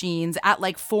slot machines at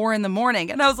like 4 a.m.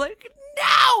 And I was like,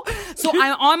 no. So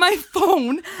I'm on my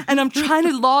phone and I'm trying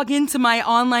to log into my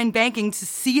online banking to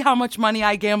see how much money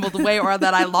I gambled away or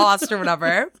that I lost or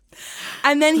whatever.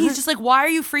 And then he's just like, "Why are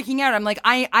you freaking out?" I'm like,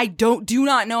 I do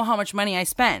not know how much money I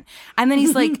spent. And then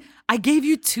he's like, "I gave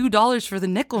you $2 for the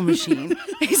nickel machine."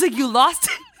 He's like, "You lost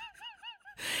it."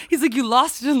 He's like, "You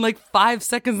lost it in like 5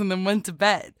 seconds and then went to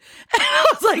bed." And I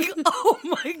was like, oh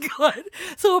my God.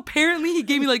 So apparently he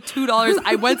gave me like $2.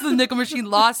 I went to the nickel machine,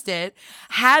 lost it,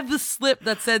 had the slip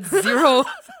that said $0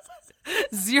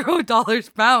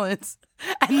 balance,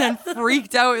 and then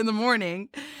freaked out in the morning.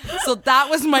 So that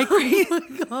was my crazy. Oh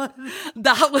my God.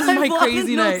 That was my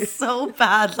crazy night. So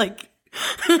bad. Like,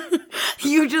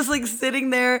 you just like sitting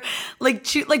there, like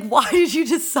why did you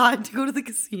decide to go to the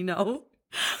casino?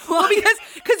 Well,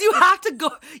 because you have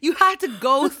to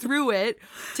go through it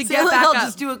to get back I'll up.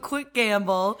 just do a quick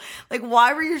gamble. Like,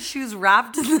 why were your shoes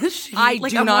wrapped in the sheet? I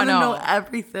do not know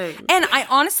everything. And I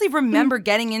honestly remember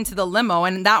getting into the limo,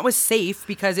 and that was safe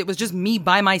because it was just me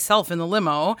by myself in the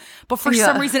limo. But for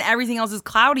some reason, everything else is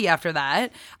cloudy after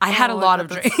that. I had a lot of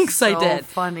drinks. So I did.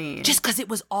 Funny. Just because it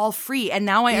was all free, and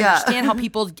now I understand how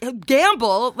people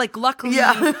gamble. Like, luckily.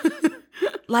 Yeah.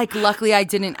 Luckily, I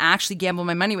didn't actually gamble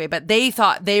my money away, but they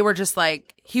thought they were just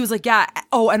like, he was like, yeah.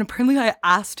 Oh, and apparently I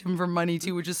asked him for money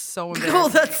too, which is so embarrassing. Oh,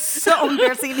 that's so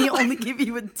embarrassing. He only gave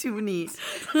you a toonie.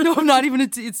 No, not even.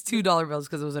 It's $2 bills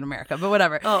because it was in America, but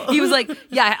whatever. Oh. He was like,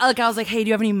 yeah. Like I was like, "Hey, do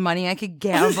you have any money I could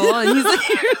gamble?" And he's like,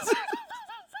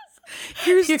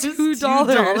 here's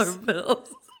 $2 bills.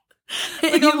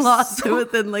 Like you lost it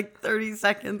within like 30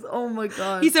 seconds. Oh my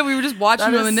God. He said we were just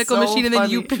watching on the nickel machine and then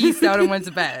funny. You pieced out and went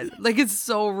to bed. Like, it's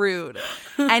so rude.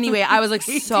 Anyway, I was like,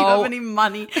 Do you have any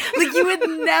money? Like, you would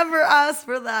never ask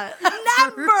for that.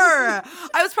 Never.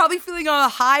 I was probably feeling on a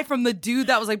high from the dude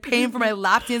that was like paying for my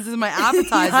lap dances and my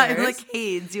appetizers. Yeah, like,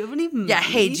 "Hey, do you have any money?" Yeah,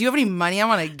 "Hey, do you have any money? I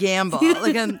want to gamble."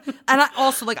 Like, and I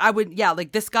also like, I would,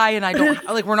 like this guy and I don't,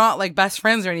 like, we're not like best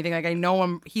friends or anything. Like, I know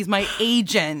him. He's my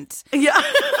agent. Yeah.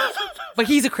 But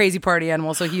he's a crazy party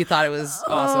animal, so he thought it was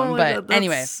awesome. But God,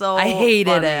 anyway, so I hated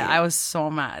funny. it. I was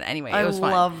so mad. Anyway, it was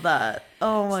fun. I love that.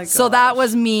 Oh my God. So that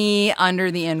was me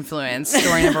under the influence.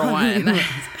 Story number 1.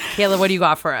 Kayla, what do you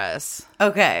got for us?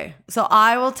 Okay. So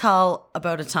I will tell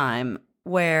about a time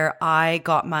where I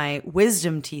got my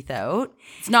wisdom teeth out.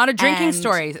 It's not a drinking And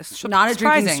story. Not a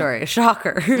drinking Surprising. story.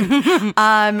 Shocker.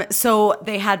 So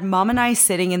they had mom and I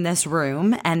sitting in this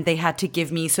room and they had to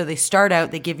give me, so they start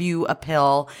out, they give you a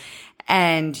pill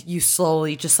and you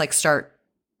slowly just like start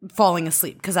falling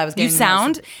asleep because I was You getting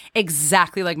sound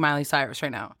exactly like Miley Cyrus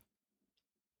right now.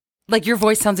 Like your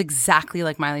voice sounds exactly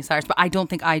like Miley Cyrus, but I don't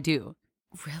think I do.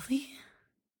 Really?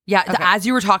 Yeah, Okay. as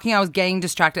you were talking, I was getting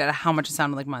distracted at how much it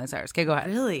sounded like Miley Cyrus. Okay, go ahead.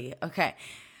 Really? Okay.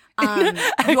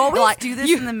 You always do this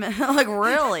in the middle. Like,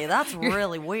 really? That's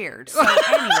really weird. So,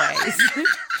 anyways,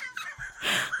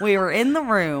 we were in the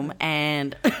room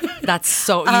and That's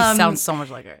so, you sound so much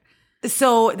like her.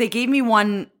 so they gave me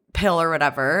one pill or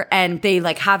whatever, and they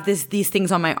like have these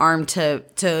things on my arm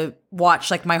to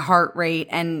watch like my heart rate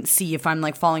and see if I'm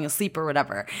like falling asleep or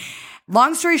whatever.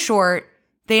 Long story short,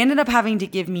 they ended up having to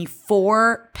give me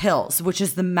 4 pills, which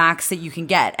is the max that you can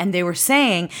get. And they were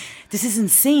saying, this is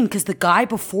insane because the guy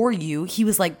before you, he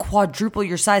was like quadruple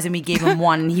your size and we gave him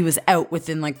one and he was out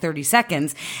within like 30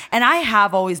 seconds. And I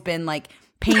have always been like,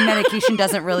 pain medication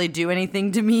doesn't really do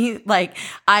anything to me. Like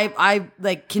I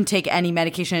like can take any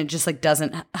medication. It just like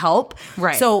doesn't help.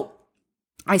 Right. So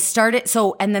I started.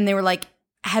 So, and then they were like,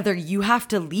 Heather, you have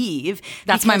to leave.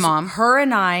 That's my because mom. Her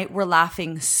and I were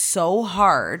laughing so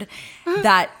hard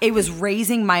that it was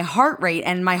raising my heart rate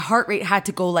and my heart rate had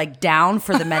to go like down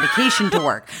for the medication to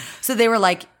work. So they were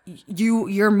like,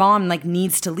 your mom like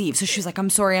needs to leave. So she was like, I'm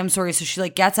sorry. So she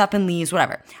like gets up and leaves,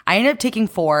 whatever. I ended up taking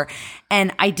 4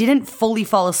 and I didn't fully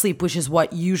fall asleep, which is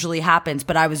what usually happens,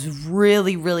 but I was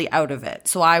really, really out of it.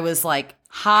 So I was like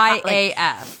High like,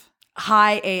 AF.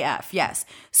 High AF, yes.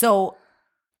 So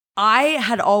I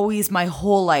had always, my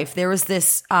whole life, there was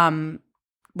this,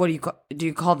 what do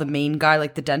you call the main guy,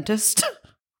 like the dentist?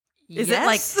 Is it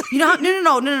like, you know,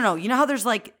 no. You know how there's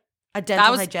like a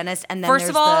dental hygienist and then first there's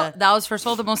of all, the, that was first of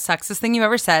all the most sexist thing you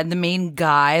ever said. The main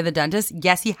guy, the dentist.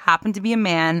 Yes, he happened to be a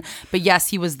man, but yes,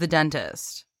 he was the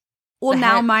dentist. well, the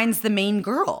now head- mine's the main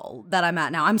girl that I'm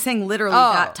at now. I'm saying literally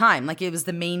Oh. that time. Like it was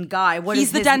the main guy. What He's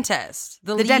is the his- dentist.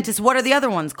 The lead dentist. What are the other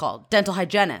ones called? Dental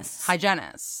hygienists.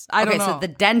 hygienist. I don't know. So the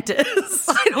dentist.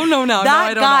 I don't know now. That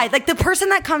I don't guy, know. like the person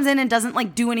that comes in and doesn't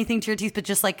like do anything to your teeth, but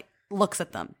just like looks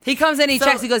at them. He comes in, he So-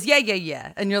 checks, he goes,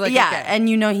 yeah. And you're like, Yeah, okay. and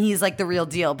you know he's like the real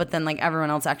deal, but then like everyone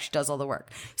else actually does all the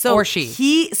work. So Or she.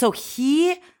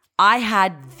 I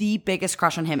had the biggest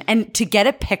crush on him. And to get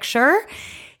a picture,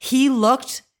 he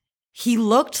looked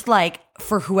like,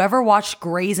 for whoever watched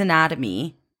Grey's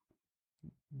Anatomy,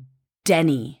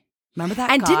 Denny. Remember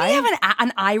that And guy? didn't he have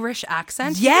an Irish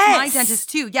accent? He was Yes. my dentist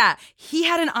too. Yeah. He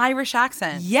had an Irish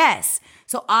accent. Yes.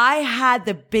 So I had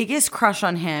the biggest crush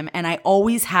on him, and I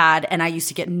always had, and I used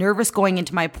to get nervous going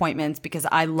into my appointments because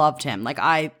I loved him. Like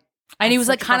And he was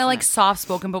like such a kind crush of on like him. soft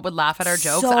spoken, but would laugh at our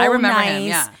jokes. So I remember nice, him.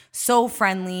 Yeah. so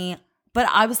friendly. But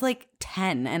I was like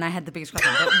 10 and I had the biggest crush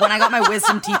on him. But when I got my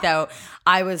wisdom teeth out,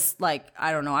 I was like,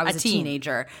 I don't know, I was a teen.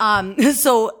 teenager.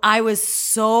 So I was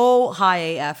so high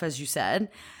AF, as you said.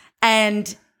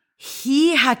 And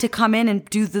he had to come in and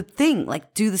do the thing,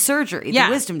 like do the surgery, Yeah.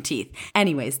 the wisdom teeth.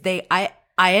 Anyways, I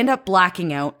end up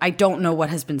blacking out. I don't know what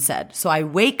has been said. So I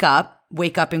wake up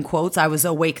in quotes. I was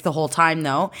awake the whole time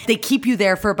though. They keep you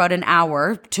there for about an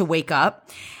hour to wake up.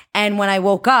 And when I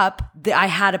woke up, I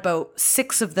had about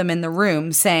 6 of them in the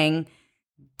room saying,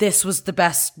 this was the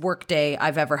best work day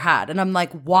I've ever had. And I'm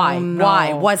like, why? Oh, no.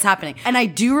 Why? What's happening? And I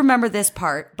do remember this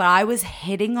part, but I was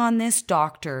hitting on this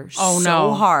doctor so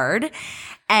no. hard.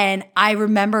 And I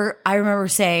remember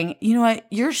saying, you know what?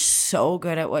 You're so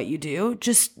good at what you do.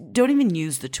 Just don't even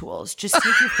use the tools. Just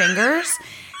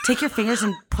take your fingers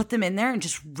and put them in there and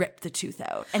just rip the tooth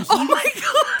out. And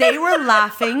they were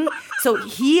laughing. So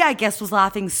he, I guess, was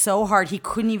laughing so hard he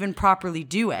couldn't even properly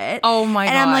do it. Oh my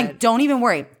And I'm God. like, don't even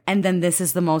worry. And then this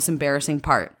is the most embarrassing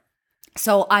part.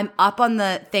 So I'm up on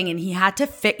the thing and he had to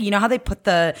fit, you know how they put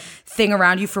the thing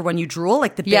around you for when you drool,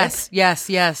 like the bib?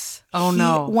 Yes. Oh He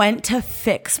no. went to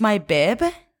fix my bib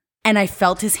and I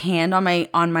felt his hand on my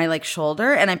like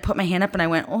shoulder and I put my hand up and I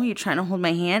went, oh, you're trying to hold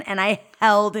my hand? And I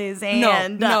held his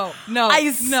hand. no.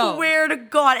 I swear to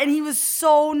God. And he was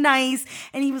so nice.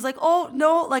 And he was like, oh,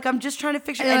 no, like I'm just trying to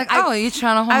fix your You're hand. like, oh, you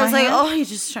trying to hold I my was like, hand? oh, you're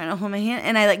just trying to hold my hand.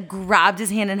 And I like grabbed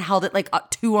his hand and held it like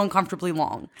too uncomfortably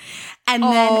long. And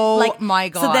then Oh, like,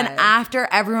 my So then God. after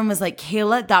everyone was like,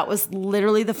 Kayla, that was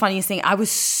literally the funniest thing. I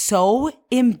was so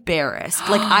embarrassed.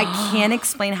 Like I can't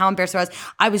explain how embarrassed I was.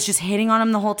 I was just hitting on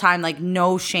him the whole time, like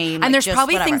no shame. And like, there's just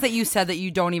probably whatever. things that you said that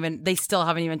you don't even, they still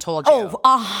haven't even told you. Oh,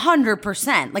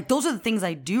 100%. Like those are the things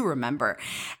I do remember.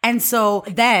 And so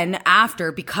then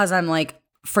after, because I'm like,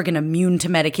 friggin' immune to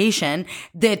medication.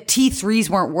 The T3s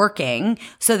weren't working,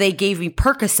 so they gave me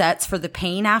Percocets for the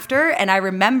pain after. And I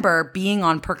remember being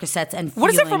on Percocets and feeling...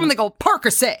 What is it from when they go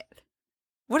Percocet?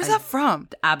 What is that from?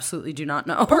 Absolutely do not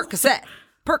know. Percocet.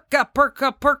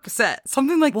 Percocet.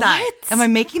 Something like that. What? Am I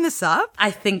making this up?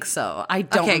 I think so. I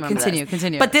don't remember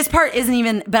continue. But this part isn't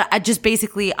even, but I just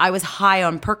basically, I was high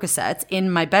on Percocets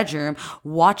in my bedroom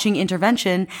watching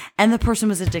Intervention, and the person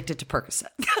was addicted to Percocet.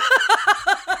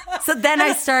 So then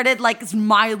I started like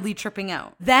mildly tripping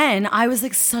out. Then I was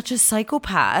like such a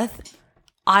psychopath.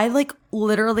 I like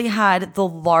literally had the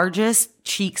largest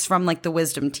cheeks from like the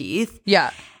wisdom teeth.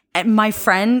 Yeah. And my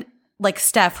friend, like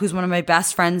Steph, who's one of my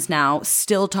best friends now,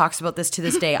 still talks about this to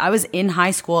this day. I was in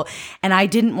high school and I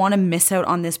didn't want to miss out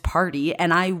on this party.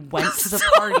 And I went to the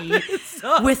party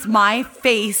with my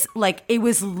face, like it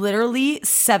was literally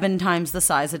 7 times the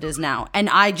size it is now. And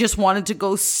I just wanted to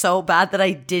go so bad that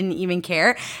I didn't even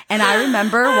care. And I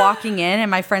remember walking in and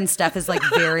my friend Steph is like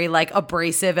very like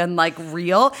abrasive and like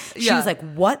real. She was like,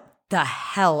 what the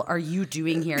hell are you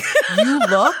doing here? You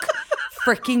look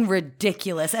freaking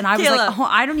ridiculous. And I was like, oh,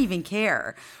 I don't even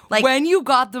care. Like when you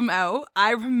got them out,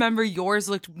 I remember yours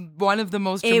looked one of the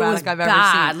most dramatic I've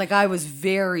ever seen. Like I was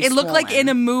very It looked like in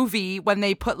a movie when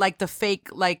they put like the fake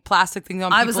like plastic thing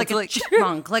on people. I was like a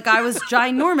chipmunk. Like I was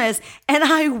ginormous and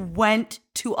I went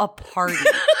to a party.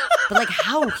 But like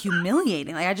how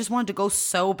humiliating. Like I just wanted to go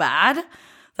so bad.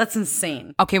 That's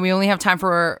insane. Okay, we only have time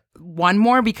for one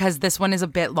more because this one is a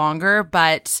bit longer,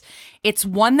 but it's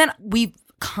one that we've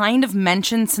kind of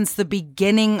mentioned since the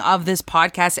beginning of this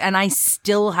podcast and I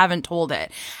still haven't told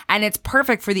it. And it's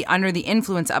perfect for the Under the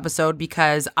Influence episode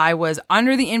because I was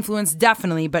under the influence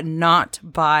definitely, but not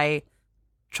by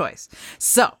choice.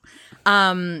 So,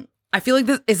 I feel like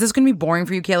is this going to be boring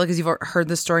for you, Kayla, because you've heard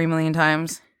this story a million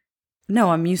times? No,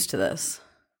 I'm used to this.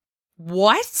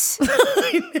 What?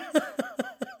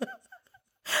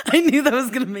 I knew that was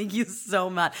going to make you so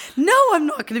mad. No, I'm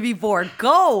not going to be bored.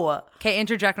 Go. Okay,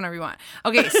 interject whenever you want.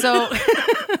 Okay, so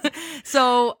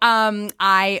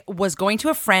I was going to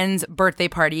a friend's birthday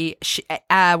party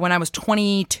when I was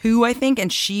 22, I think,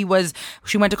 and she went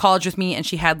to college with me and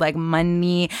she had like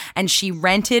money and she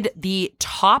rented the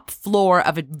top floor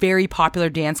of a very popular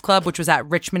dance club, which was at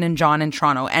Richmond and John in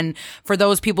Toronto. And for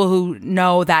those people who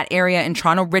know that area in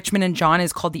Toronto, Richmond and John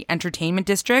is called the Entertainment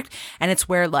District, and it's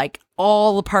where like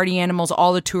all the party animals,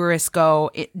 all the tourists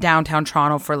go downtown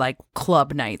Toronto for like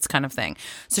club nights kind of thing.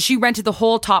 So she rented the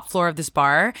whole top floor of this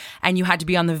bar and you had to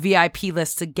be on the VIP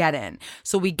list to get in.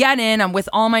 So we get in, I'm with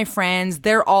all my friends,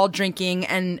 they're all drinking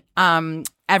and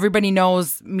everybody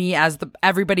knows me as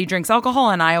everybody drinks alcohol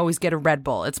and I always get a Red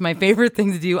Bull. It's my favorite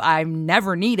thing to do. I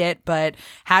never need it, but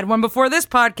had one before this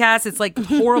podcast. It's like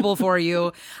horrible for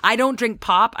you. I don't drink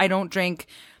pop. I don't drink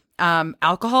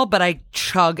alcohol, but I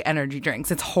chug energy drinks.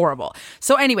 It's horrible.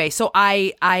 So anyway, so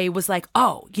I was like,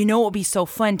 oh, you know what would be so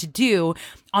fun to do?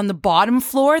 On the bottom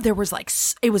floor, there was like,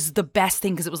 it was the best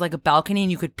thing because it was like a balcony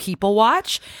and you could people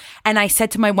watch. And I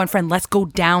said to my one friend, let's go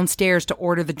downstairs to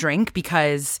order the drink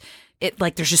because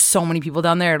there's just so many people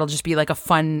down there. It'll just be like a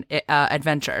fun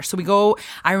adventure. So we go,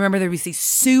 I remember there was these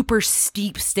super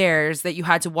steep stairs that you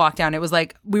had to walk down. It was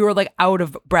like, we were like out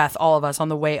of breath, all of us on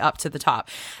the way up to the top.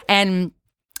 And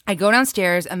I go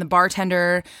downstairs and the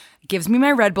bartender gives me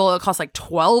my Red Bull. It costs like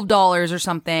 $12 or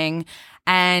something.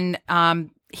 And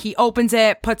he opens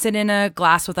it, puts it in a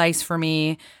glass with ice for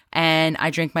me. And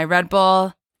I drink my Red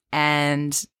Bull.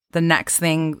 And the next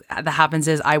thing that happens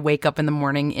is I wake up in the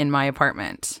morning in my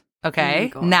apartment.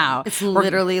 Okay. Now it's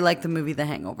literally like the movie The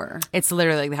Hangover. It's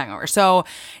literally like The Hangover. So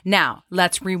now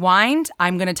let's rewind.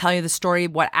 I'm going to tell you the story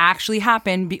of what actually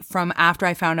happened from after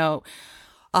I found out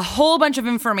a whole bunch of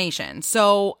information.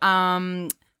 So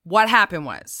what happened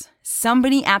was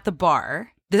somebody at the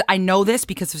bar, I know this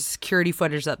because of security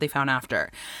footage that they found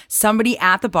after. Somebody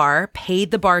at the bar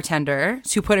paid the bartender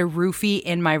to put a roofie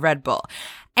in my Red Bull.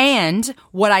 And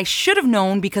what I should have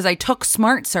known because I took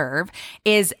Smart Serve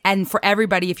is, and for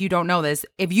everybody, if you don't know this,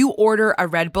 if you order a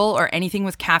Red Bull or anything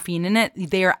with caffeine in it,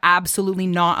 they are absolutely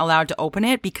not allowed to open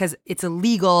it because it's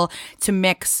illegal to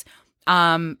mix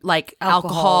like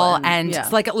alcohol and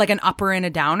it's like an upper and a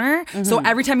downer. Mm-hmm. So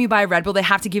every time you buy a Red Bull, they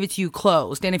have to give it to you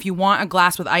closed. And if you want a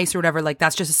glass with ice or whatever, like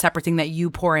that's just a separate thing that you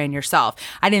pour in yourself.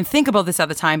 I didn't think about this at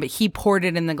the time, but he poured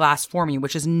it in the glass for me,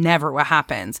 which is never what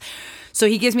happens. So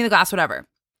he gives me the glass, whatever.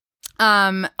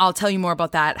 I'll tell you more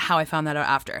about that, how I found that out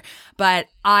after. But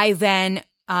I then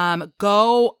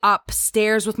go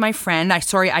upstairs with my friend.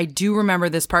 I do remember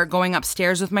this part, going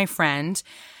upstairs with my friend.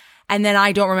 And then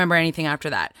I don't remember anything after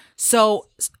that. So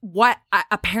what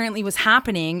apparently was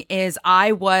happening is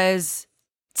I was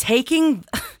taking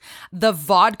the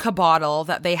vodka bottle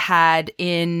that they had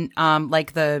in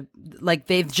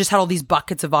they've just had all these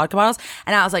buckets of vodka bottles,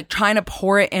 and I was like trying to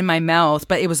pour it in my mouth,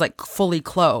 but it was like fully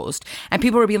closed, and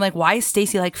people were being like, why is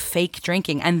Stacey like fake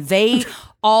drinking? And they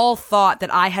all thought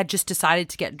that I had just decided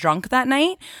to get drunk that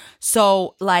night.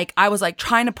 So like I was like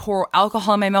trying to pour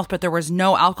alcohol in my mouth, but there was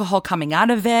no alcohol coming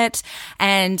out of it,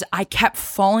 and I kept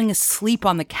falling asleep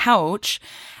on the couch.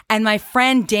 And my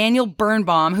friend Daniel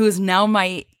Birnbaum, who is now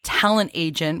my talent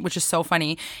agent, which is so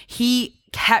funny, he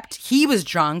was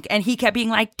drunk, and he kept being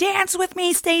like, dance with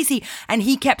me, Stacey. And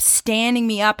he kept standing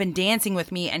me up and dancing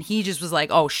with me. And he just was like,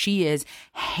 oh, she is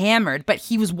hammered. But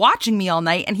he was watching me all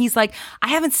night, and he's like, I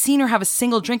haven't seen her have a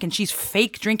single drink, and she's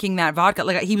fake drinking that vodka.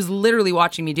 Like, he was literally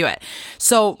watching me do it.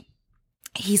 So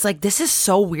he's like, this is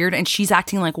so weird. And she's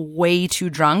acting like way too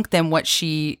drunk than what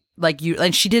she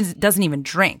and she doesn't even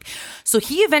drink. So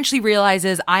he eventually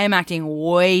realizes I am acting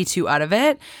way too out of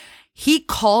it. He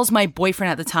calls my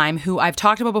boyfriend at the time, who I've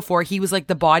talked about before. He was like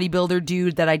the bodybuilder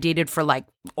dude that I dated for like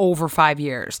over 5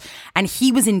 years. And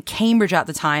he was in Cambridge at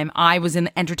the time. I was in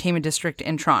the entertainment district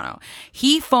in Toronto.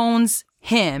 He phones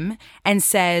him and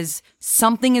says,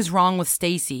 something is wrong with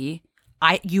Stacey.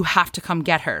 You have to come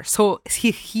get her. So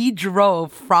he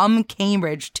drove from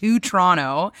Cambridge to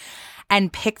Toronto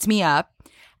and picked me up.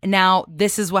 Now,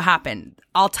 this is what happened.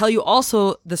 I'll tell you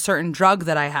also the certain drug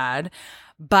that I had,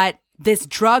 but this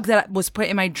drug that was put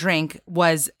in my drink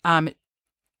was a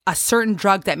certain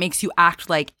drug that makes you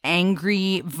act like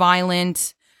angry,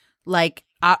 violent, like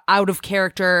out of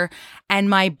character. And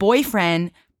my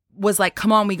boyfriend was like,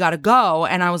 come on, we gotta go.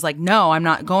 And I was like, no, I'm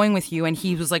not going with you. And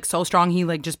he was like so strong, he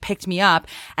like just picked me up.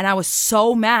 And I was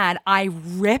so mad, I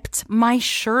ripped my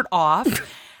shirt off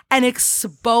and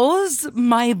exposed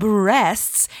my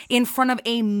breasts in front of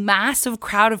a massive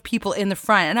crowd of people in the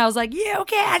front. And I was like, you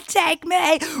can't take me.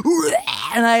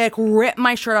 And I like ripped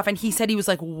my shirt off. And he said, he was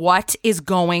like, what is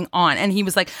going on? And he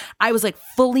was like, I was like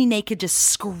fully naked, just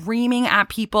screaming at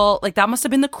people. Like that must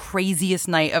have been the craziest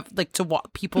night of like to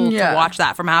watch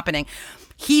that from happening.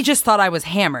 He just thought I was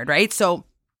hammered, right? So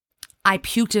I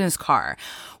puked in his car.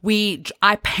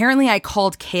 I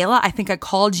called Kayla. I think I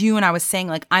called you, and I was saying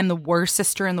like, I'm the worst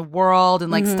sister in the world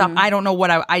and like stuff. I don't know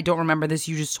what I don't remember this.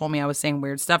 You just told me I was saying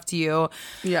weird stuff to you.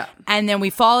 Yeah. And then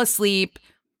we fall asleep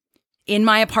in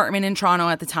my apartment in Toronto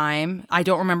at the time. I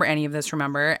don't remember any of this,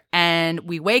 and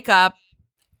we wake up,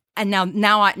 and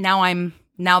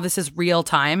now this is real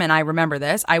time, and I remember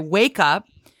this. I wake up.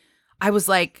 I was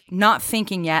like not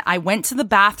thinking yet. I went to the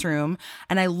bathroom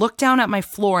and I looked down at my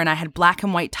floor, and I had black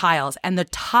and white tiles, and the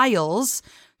tiles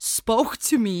spoke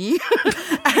to me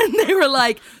and they were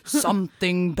like,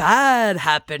 something bad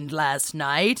happened last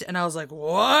night. And I was like,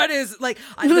 what is like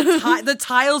the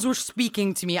tiles were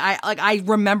speaking to me. I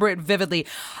remember it vividly.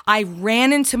 I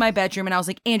ran into my bedroom and I was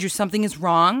like, Andrew, something is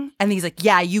wrong. And he's like,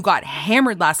 yeah, you got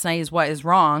hammered last night is what is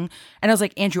wrong. And I was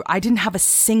like, Andrew, I didn't have a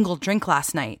single drink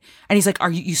last night. And he's like,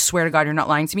 you swear to God, you're not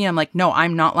lying to me? And I'm like, no,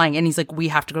 I'm not lying. And he's like, we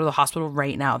have to go to the hospital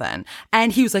right now then.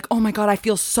 And he was like, oh my God, I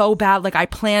feel so bad. Like I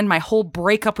planned my whole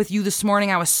breakup with you this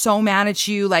morning. I was so mad at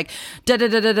you. Like,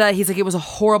 da-da-da-da-da. He's like, it was a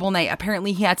horrible night.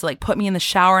 Apparently he had to like put me in the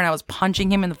shower, and I was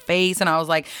punching him in the face. And I was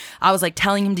like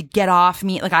telling him to get off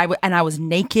me. Like I was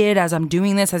naked as I'm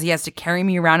doing this, as he has to carry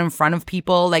me around in front of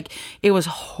people. Like it was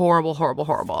horrible, horrible,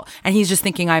 horrible. And he's just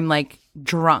thinking I'm like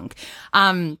drunk.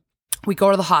 We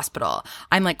go to the hospital.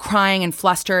 I'm like crying and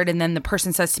flustered. And then the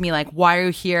person says to me like, why are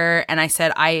you here? And I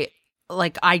said, I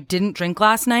didn't drink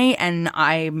last night, and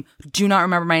I do not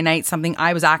remember my night.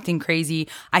 I was acting crazy.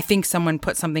 I think someone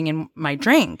put something in my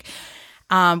drink,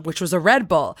 which was a Red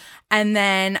Bull. And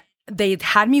then they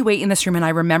had me wait in this room, and I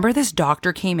remember this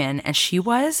doctor came in, and she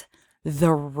was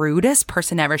the rudest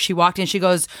person ever. She walked in, she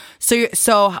goes,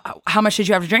 so how much did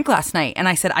you have to drink last night? And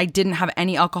I said, I didn't have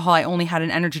any alcohol. I only had an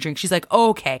energy drink. She's like, oh,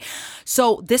 okay.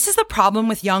 So this is the problem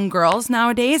with young girls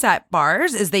nowadays at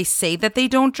bars, is they say that they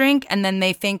don't drink, and then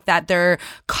they think that their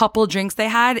couple drinks they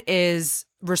had is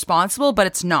responsible, but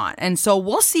it's not. And so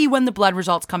we'll see when the blood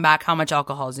results come back how much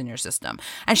alcohol is in your system.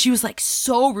 And she was like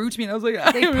so rude to me, and I was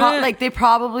like, they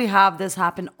probably have this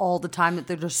happen all the time, that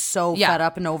they're just so fed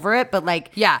up and over it. But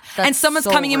like, and someone's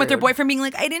so coming in with their boyfriend being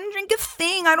like, I didn't drink a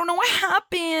thing, I don't know what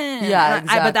happened.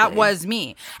 Exactly. But that was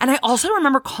me. And I also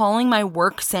remember calling my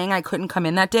work saying I couldn't come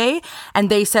in that day,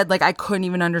 and they said like I couldn't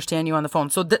even understand you on the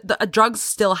phone. So the drugs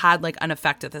still had like an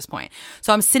effect at this point.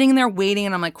 So I'm sitting there waiting,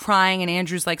 and I'm like crying, and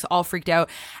Andrew's like all freaked out.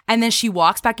 And then she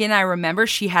walks back in. I remember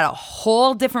she had a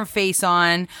whole different face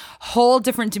on, whole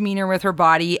different demeanor with her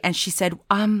body. And she said,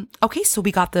 okay, so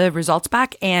we got the results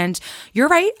back and you're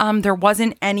right. There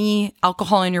wasn't any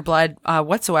alcohol in your blood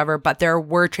whatsoever, but there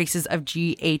were traces of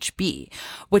GHB,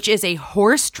 which is a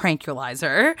horse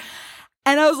tranquilizer.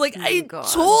 And I was like, I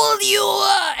told you.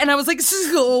 And I was like,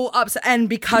 so upset. And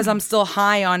because I'm still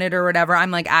high on it or whatever, I'm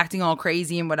like acting all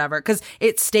crazy and whatever, because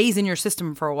it stays in your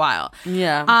system for a while.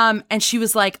 Yeah. And she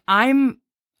was like, I'm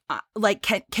like,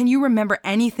 can you remember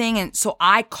anything? And so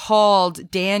I called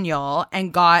Daniel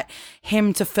and got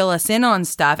him to fill us in on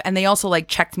stuff. And they also like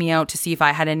checked me out to see if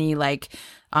I had any like,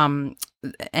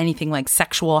 anything like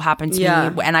sexual happened to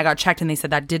me, and I got checked and they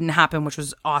said that didn't happen, which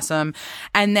was awesome.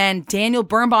 And then Daniel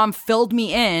Birnbaum filled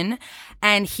me in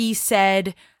and he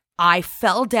said I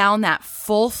fell down that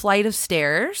full flight of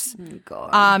stairs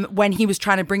when he was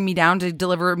trying to bring me down to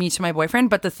deliver me to my boyfriend.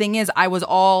 But the thing is, I was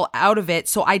all out of it,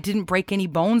 so I didn't break any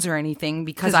bones or anything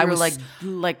because I was like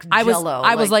Jello.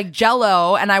 I was like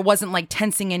Jello, and I wasn't like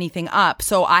tensing anything up.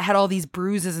 So I had all these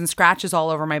bruises and scratches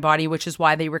all over my body, which is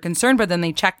why they were concerned. But then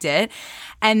they checked it,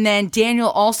 and then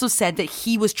Daniel also said that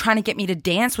he was trying to get me to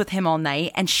dance with him all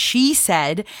night, and she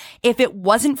said if it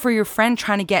wasn't for your friend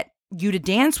trying to get you to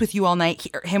dance with you all night,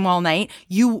 him all night,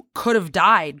 you could have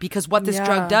died, because what this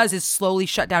drug does is slowly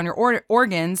shut down your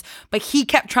organs. But he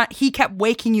kept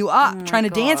waking you up, trying to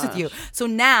dance with you. So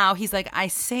now he's like, I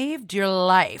saved your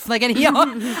life. Like, and he,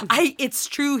 it's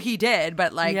true he did,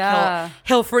 but like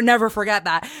he'll never forget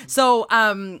that. So,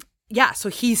 so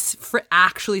he's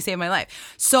actually saved my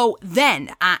life. So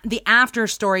then the after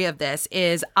story of this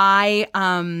is I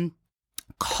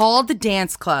called the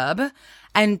dance club.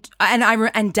 And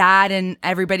Dad and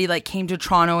everybody like came to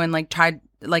Toronto and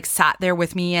like sat there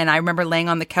with me, and I remember laying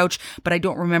on the couch, but I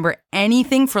don't remember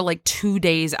anything for like 2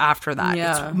 days after that.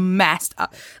 Yeah. It's messed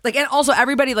up. Like, and also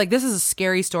everybody, like, this is a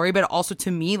scary story, but also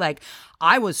to me, like,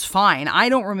 I was fine. I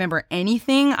don't remember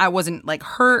anything. I wasn't like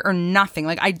hurt or nothing.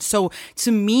 Like so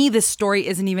to me, this story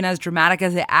isn't even as dramatic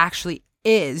as it actually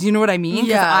is. You know what I mean?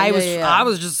 Yeah. I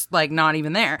was just like not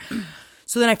even there.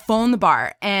 So then I phoned the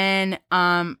bar and,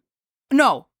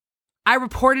 no, I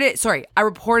reported it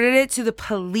to the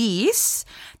police.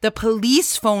 The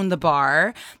police phoned the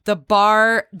bar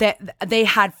that they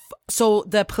had. So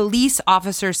the police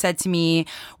officer said to me,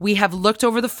 we have looked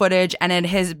over the footage and it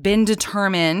has been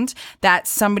determined that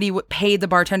somebody paid the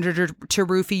bartender to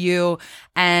roofie you,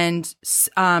 and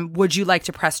would you like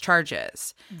to press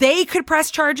charges? They could press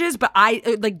charges, but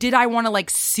did I want to like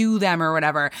sue them or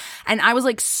whatever? And I was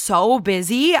like so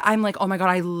busy. I'm like, oh my God,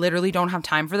 I literally don't have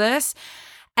time for this.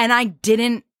 And I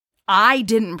didn't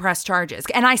press charges.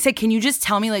 And I said, can you just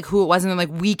tell me like who it was? And they're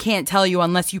like, we can't tell you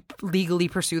unless you legally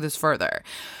pursue this further.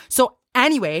 So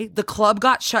anyway, the club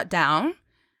got shut down.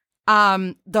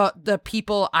 The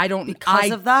people,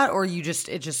 because of that, or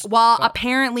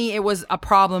apparently it was a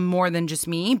problem more than just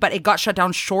me, but it got shut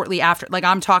down shortly after. Like,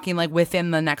 I'm talking like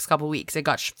within the next couple of weeks, it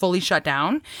got fully shut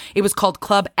down. It was called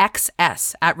Club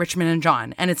XS at Richmond and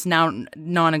John, and it's now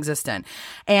non-existent.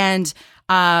 And,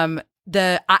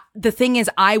 the thing is,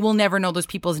 I will never know those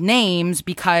people's names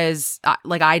because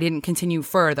I didn't continue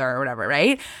further or whatever,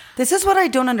 right? This is what I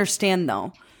don't understand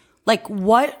though. Like,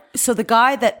 what? So the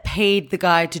guy that paid the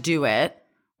guy to do it,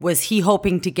 was he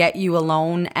hoping to get you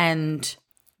alone and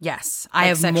yes, I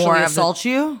have more sexually assault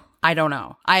you? I don't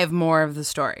know. I have more of the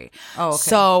story. Oh, okay.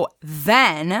 So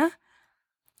then,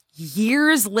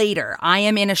 years later, I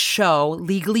am in a show,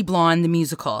 Legally Blonde, the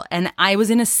musical, and I was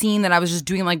in a scene that I was just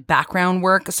doing like background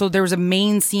work. So there was a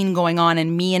main scene going on,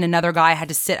 and me and another guy had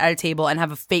to sit at a table and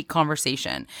have a fake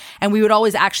conversation. And we would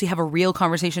always actually have a real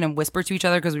conversation and whisper to each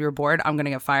other because we were bored. I'm going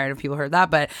to get fired if people heard that.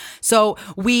 But so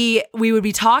we would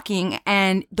be talking,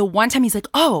 and the one time he's like,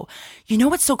 oh, you know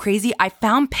what's so crazy? I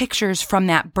found pictures from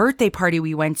that birthday party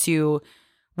we went to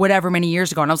whatever many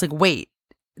years ago. And I was like, wait.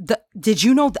 Did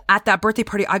you know at that birthday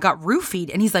party I got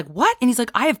roofied? And he's like, what? And he's like,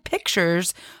 I have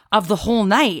pictures of the whole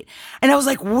night. And I was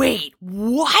like, wait,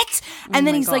 what? And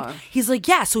then he's like,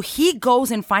 yeah. So he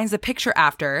goes and finds the picture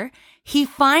after. He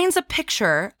finds a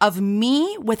picture of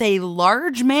me with a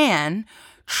large man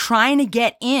trying to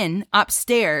get in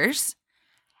upstairs,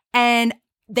 and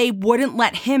they wouldn't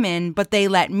let him in, but they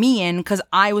let me in because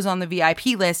I was on the VIP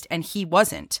list and he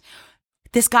wasn't.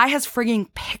 This guy has frigging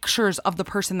pictures of the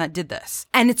person that did this.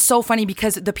 And it's so funny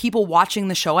because the people watching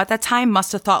the show at that time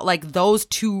must have thought like those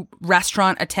two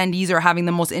restaurant attendees are having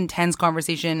the most intense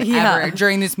conversation ever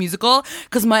during this musical,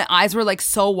 because my eyes were like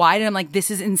so wide and I'm like,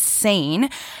 this is insane.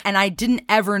 And I didn't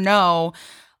ever know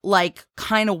like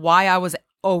kind of why I was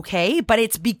okay, but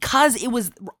it's because it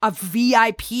was a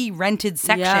VIP rented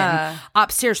section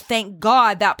upstairs. Thank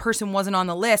God that person wasn't on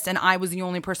the list and I was the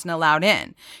only person allowed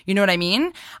in. You know what I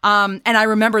mean? And I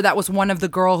remember that was one of the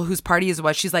girl whose parties it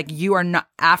was. She's like, you are not,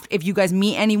 if you guys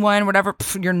meet anyone, whatever,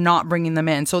 you're not bringing them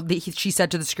in. So she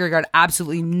said to the security guard,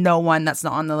 absolutely no one that's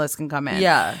not on the list can come in.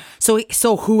 Yeah.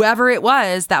 So whoever it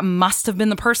was, that must have been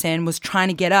the person, was trying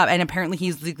to get up. And apparently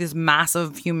he's like this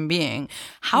massive human being.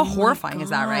 How horrifying is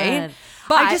that, right?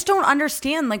 But I just don't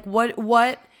understand, like,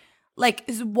 why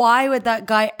would that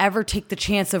guy ever take the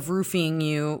chance of roofing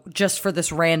you just for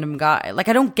this random guy? Like,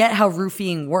 I don't get how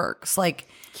roofing works. Like,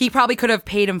 he probably could have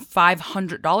paid him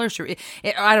 $500 for it.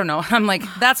 I don't know. I'm like,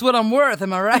 that's what I'm worth.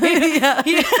 Am I right? Yeah.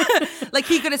 Like,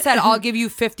 he could have said, I'll give you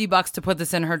 $50 to put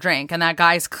this in her drink. And that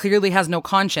guy clearly has no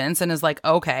conscience and is like,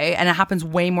 okay. And it happens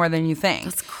way more than you think.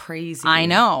 That's crazy. I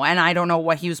know. And I don't know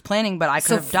what he was planning, but I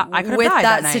could have died with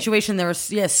that night. situation. There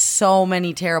was so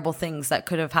many terrible things that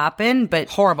could have happened, but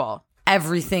horrible.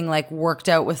 Everything like worked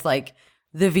out with like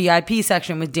the VIP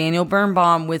section with Daniel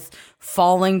Birnbaum, with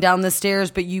falling down the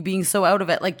stairs, but you being so out of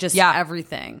it, like just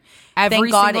everything.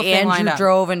 Thank God Andrew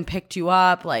drove and picked you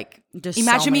up. Like, just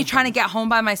imagine me trying to get home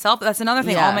by myself. That's another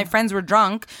thing. All my friends were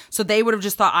drunk, so they would have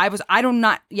just thought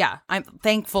I'm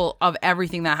thankful of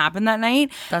everything that happened that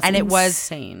night. It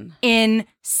was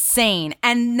insane.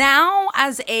 And now,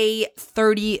 as a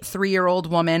 33-year-old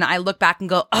woman, I look back and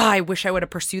go, oh, I wish I would have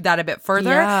pursued that a bit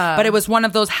further. Yeah. But it was one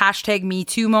of those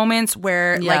 #MeToo moments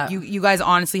where like you guys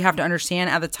honestly have to understand,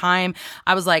 at the time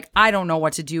I was like, I don't know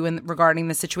what to do regarding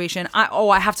the situation.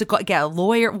 I have to get a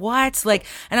lawyer. What? Like,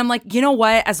 and I'm like, you know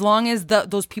what? As long as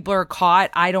those people are caught,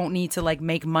 I don't need to like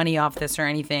make money off this or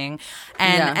anything.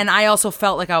 And I also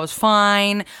felt like I was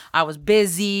fine. I was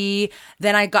busy.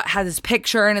 Then I had this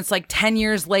picture, and it's like 10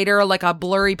 years later, like a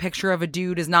blurry picture of a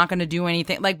dude is not going to do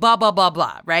anything. Like blah blah blah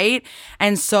blah. Right?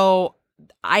 And so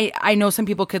I know some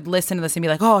people could listen to this and be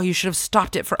like, oh, you should have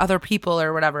stopped it for other people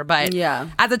or whatever. But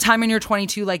at the time when you're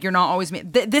 22, like, you're not always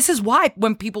this is why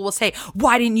when people will say,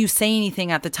 why didn't you say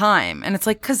anything at the time? And it's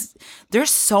like, because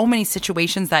there's so many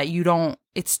situations that you don't,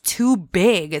 it's too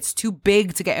big. It's too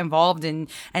big to get involved in.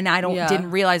 And I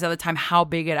didn't realize at the time how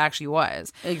big it actually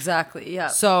was. Exactly. Yeah.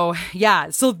 So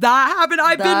that happened.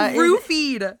 I've been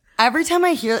roofied. Every time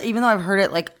I hear, even though I've heard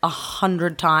it like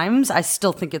 100 times, I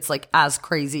still think it's like as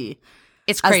crazy.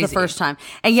 It's crazy. As the first time.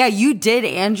 And yeah, you did,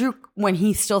 Andrew, when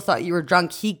he still thought you were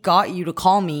drunk, he got you to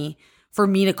call me for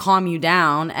me to calm you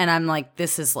down. And I'm like,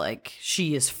 this is like,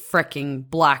 she is freaking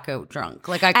blackout drunk.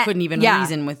 Like, I couldn't even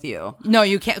reason with you. No,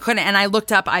 you couldn't. And I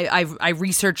looked up, I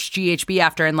researched GHB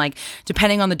after, and like,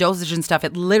 depending on the dosage and stuff,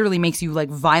 it literally makes you like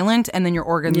violent, and then your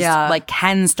organs like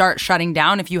can start shutting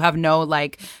down if you have no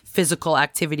like physical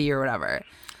activity or whatever.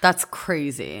 That's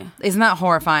crazy. Isn't that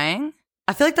horrifying?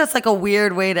 I feel like that's like a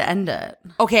weird way to end it.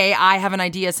 Okay, I have an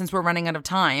idea since we're running out of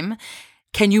time.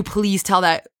 Can you please tell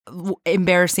that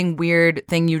embarrassing, weird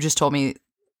thing you just told me,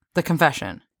 the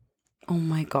confession? Oh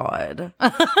my God.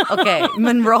 Okay,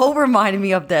 Monroe reminded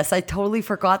me of this. I totally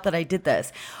forgot that I did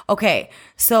this. Okay,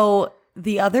 so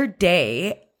the other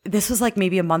day, this was like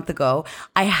maybe a month ago,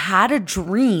 I had a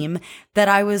dream that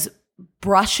I was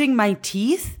brushing my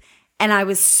teeth and I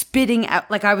was spitting out,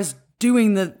 like I was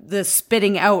doing the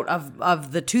spitting out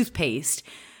of the toothpaste.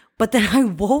 But then I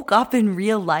woke up in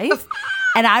real life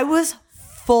and I was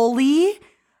fully,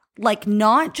 like,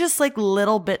 not just like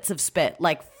little bits of spit,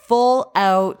 like full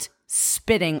out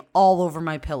spitting all over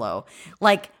my pillow.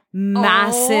 Like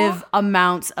massive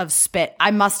amounts of spit.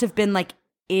 I must have been like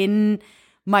in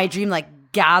my dream,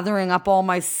 like gathering up all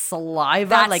my saliva,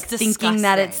 That's disgusting. Thinking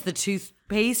that it's the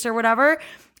toothpaste or whatever.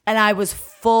 And I was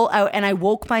full out, and I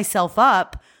woke myself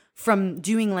up from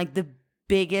doing like the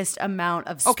biggest amount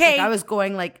of spit. Okay. I was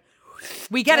going like,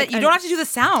 we get it. You don't have to do the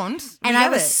sound. And I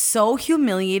was so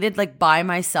humiliated, like by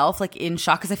myself, like in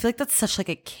shock, because I feel like that's such like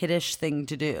a kiddish thing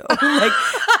to do.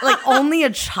 like only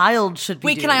a child should be.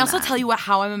 Wait, can I also tell you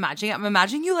how I'm imagining it? I'm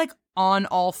imagining you like on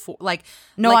all four, like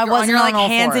no, I wasn't on your on all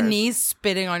hands fours. and knees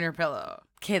spitting on your pillow.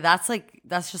 Okay, that's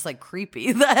just like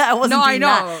creepy. I wasn't No, doing I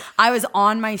know. that. I was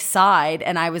on my side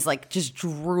and I was like just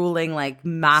drooling like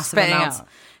massive Spitting amounts. out.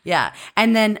 Yeah.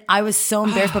 And then I was so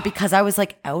embarrassed, but because I was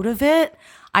like out of it,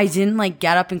 I didn't like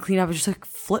get up and clean up. I just like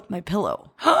flip my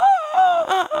pillow.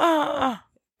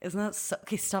 Isn't that so?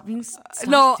 Okay, stop doing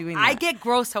that. I get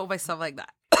grossed out by stuff like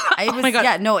that. My God.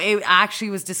 Yeah, no, it actually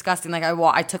was disgusting. Like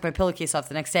I took my pillowcase off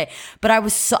the next day, but I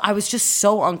was just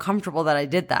so uncomfortable that I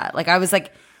did that. Like I was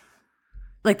like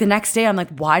the next day I'm like,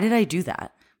 why did I do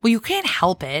that? Well, you can't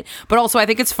help it. But also I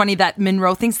think it's funny that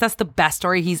Monroe thinks that's the best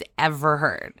story he's ever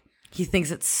heard. He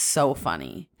thinks it's so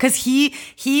funny because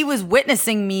he was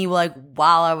witnessing me like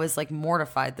while I was like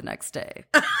mortified the next day,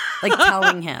 like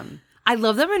telling him. I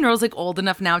love that Monroe's like old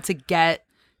enough now to get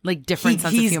like different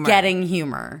sense of humor. He's getting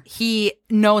humor. He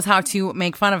knows how to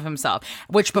make fun of himself,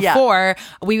 which before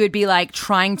we would be like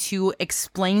trying to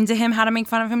explain to him how to make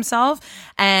fun of himself,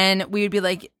 and we would be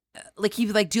like he'd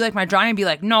be like, do you like my drawing? And be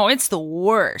like, no, it's the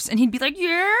worst. And he'd be like,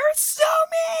 you're so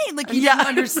mean. Like, he didn't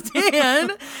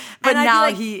understand. But and now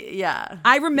like,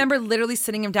 I remember literally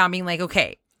sitting him down being like,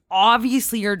 okay,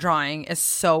 obviously your drawing is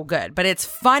so good, but it's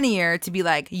funnier to be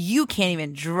like, you can't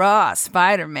even draw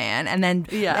Spider-Man and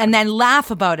then laugh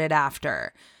about it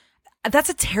after. That's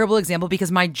a terrible example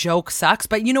because my joke sucks,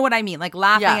 but you know what I mean? Like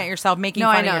laughing at yourself, making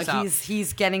fun of yourself.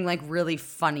 He's getting like really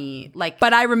funny. Like,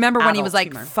 but I remember when he was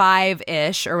like humor.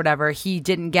 5-ish or whatever, he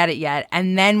didn't get it yet.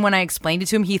 And then when I explained it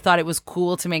to him, he thought it was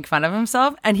cool to make fun of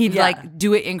himself, and he'd like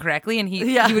do it incorrectly, and he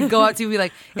would go out to be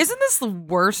like, "Isn't this the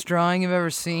worst drawing you've ever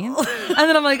seen?" And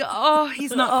then I'm like, "Oh,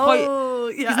 he's not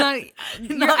quite. He's not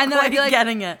and then I'd be like,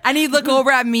 getting it." And he'd look over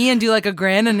at me and do like a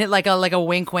grin and hit like a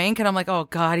wink, and I'm like, "Oh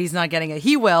God, he's not getting it.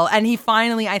 He will." And he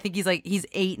finally, I think he's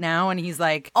 8 now, and he's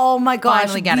like, oh my gosh,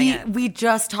 finally getting it. We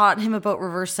just taught him about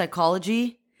reverse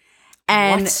psychology,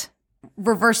 and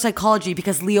reverse psychology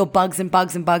because Leo bugs, and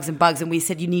we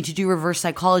said you need to do reverse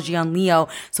psychology on Leo.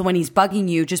 So when he's bugging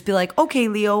you, just be like, okay,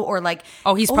 Leo, or like,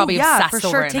 oh, he's probably obsessed for over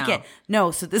sure, it take now. it.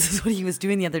 No, so this is what he was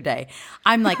doing the other day.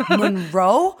 I'm like,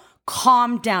 Monroe,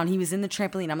 calm down. He was in the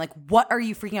trampoline. I'm like, what are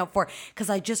you freaking out for?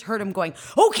 Because I just heard him going,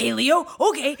 okay, Leo,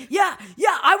 okay, yeah,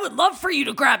 I would love for you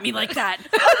to grab me like that.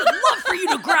 I would love for you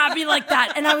to grab me like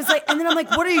that. And I was like, and then I'm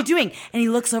like, what are you doing? And he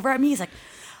looks over at me. He's like,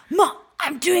 Mom,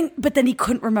 I'm doing, but then he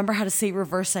couldn't remember how to say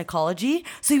reverse psychology.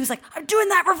 So he was like, I'm doing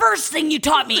that reverse thing you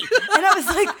taught me. And I was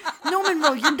like, no,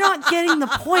 Monroe, you're not getting the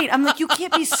point. I'm like, you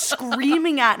can't be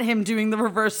screaming at him doing the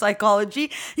reverse psychology.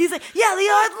 He's like, yeah,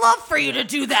 Leo, I'd love for you to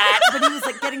do that. But he was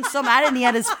like getting so mad and he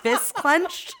had his fists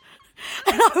clenched.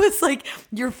 And I was like,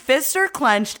 your fists are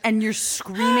clenched and you're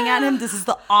screaming at him. This is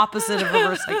the opposite of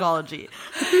reverse psychology.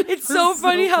 It's so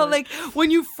funny how like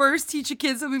when you first teach a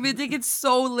kid something, they take it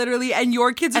so literally, and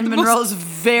your kids are and the Monroe's most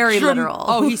very literal.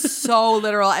 Oh, he's so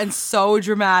literal and so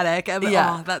dramatic. And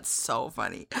oh, that's so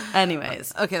funny.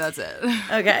 Anyways. Okay, that's it.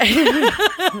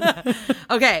 Okay.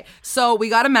 Okay, so we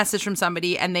got a message from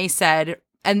somebody and they said,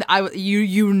 and I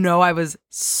was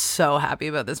so happy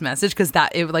about this message because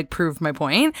it like proved my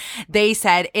point. They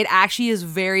said it actually is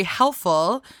very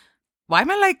helpful. Why am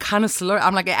I like kind of slurred?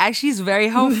 I'm like, it actually is very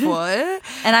helpful. And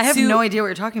I have no idea what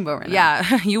you're talking about right now.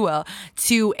 Yeah, you will.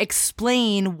 To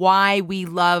explain why we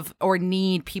love or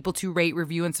need people to rate,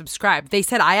 review, and subscribe. They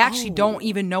said, I actually don't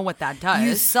even know what that does.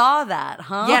 You saw that,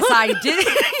 huh? Yes, I did.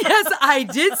 Yes, I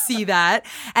did see that.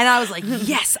 And I was like,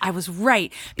 yes, I was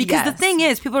right. Because the thing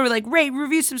is, people are like, rate,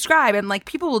 review, subscribe. And like,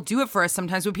 people will do it for us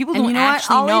sometimes, but people don't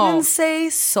actually know. I'll even say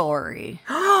sorry.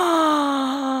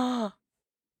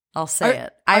 I'll say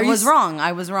it. I was wrong.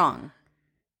 I was wrong.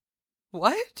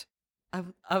 What?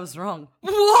 I was wrong.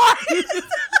 What?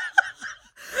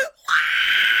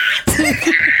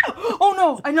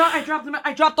 Oh no! I dropped them.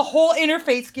 I dropped the whole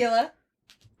interface, Kayla.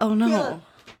 Oh no. Kayla.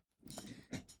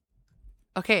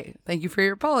 Okay, thank you for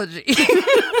your apology.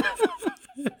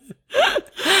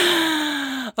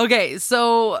 Okay,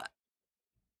 so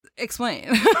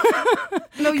explain.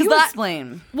 No, you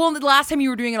explain. Well, the last time you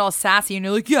were doing it all sassy and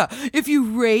you're like, yeah, if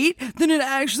you rate, then it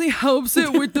actually helps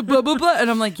it with the blah, blah, blah. And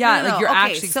I'm like, yeah, No. like you're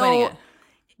actually explaining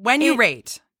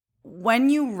it. When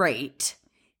you rate,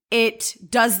 it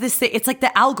does this thing. It's like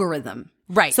the algorithm.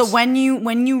 Right. So when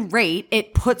you rate,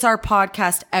 it puts our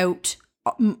podcast out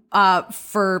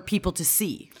for people to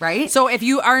see, right? So if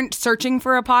you aren't searching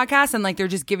for a podcast and like they're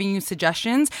just giving you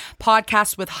suggestions,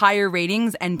 podcasts with higher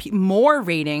ratings and more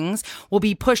ratings will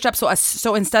be pushed up.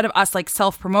 So instead of us like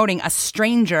self-promoting, a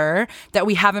stranger that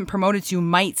we haven't promoted to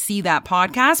might see that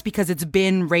podcast because it's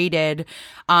been rated.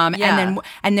 And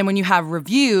then when you have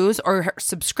reviews or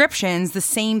subscriptions, the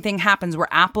same thing happens where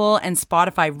Apple and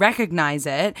Spotify recognize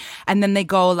it, and then they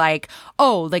go like,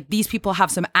 oh, like these people have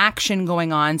some action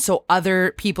going on, so other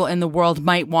people in the world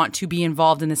might want to be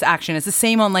involved in this action. It's the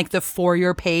same on like the For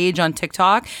Your page on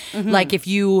TikTok. Mm-hmm. Like if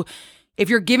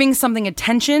you're giving something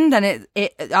attention, then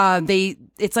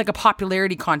it's like a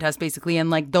popularity contest basically, and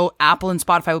like though Apple and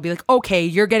Spotify will be like, okay,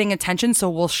 you're getting attention, so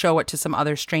we'll show it to some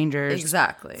other strangers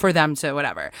exactly for them to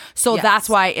whatever. So that's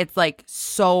why it's like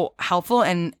so helpful.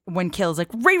 And when Kayla's like,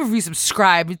 rate, review,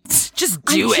 subscribe, just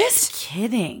do it. I'm just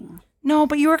kidding. No,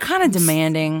 but you were kind of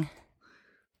demanding.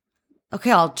 Okay,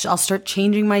 I'll start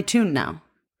changing my tune now.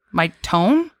 My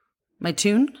tone? My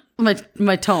tune? My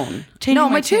tone. Changing no,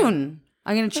 my my tune.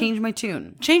 I'm going to change my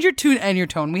tune. Change your tune and your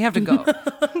tone. We have to go.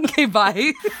 Okay,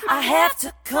 bye. I have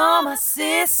to call my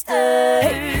sister.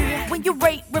 Hey, when you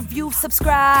rate, review,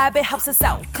 subscribe, it helps us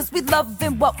out. Cause we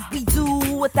loving what we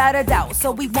do without a doubt.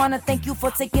 So we wanna thank you for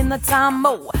taking the time,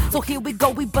 mo. So here we go,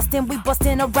 we bustin'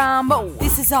 a rhyme, mo.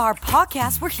 This is our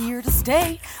podcast. We're here to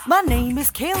stay. My name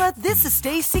is Kayla. This is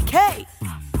Stacey K.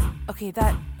 Okay,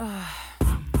 that...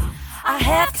 I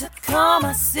have to call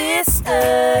my sister.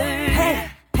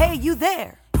 Hey, you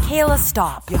there? Kayla,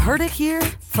 stop. You heard it here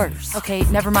first. Okay,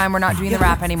 never mind. We're not doing the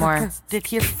rap anymore. Heard it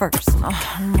here first.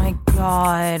 Oh my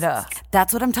God.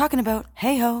 That's what I'm talking about.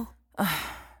 Hey ho.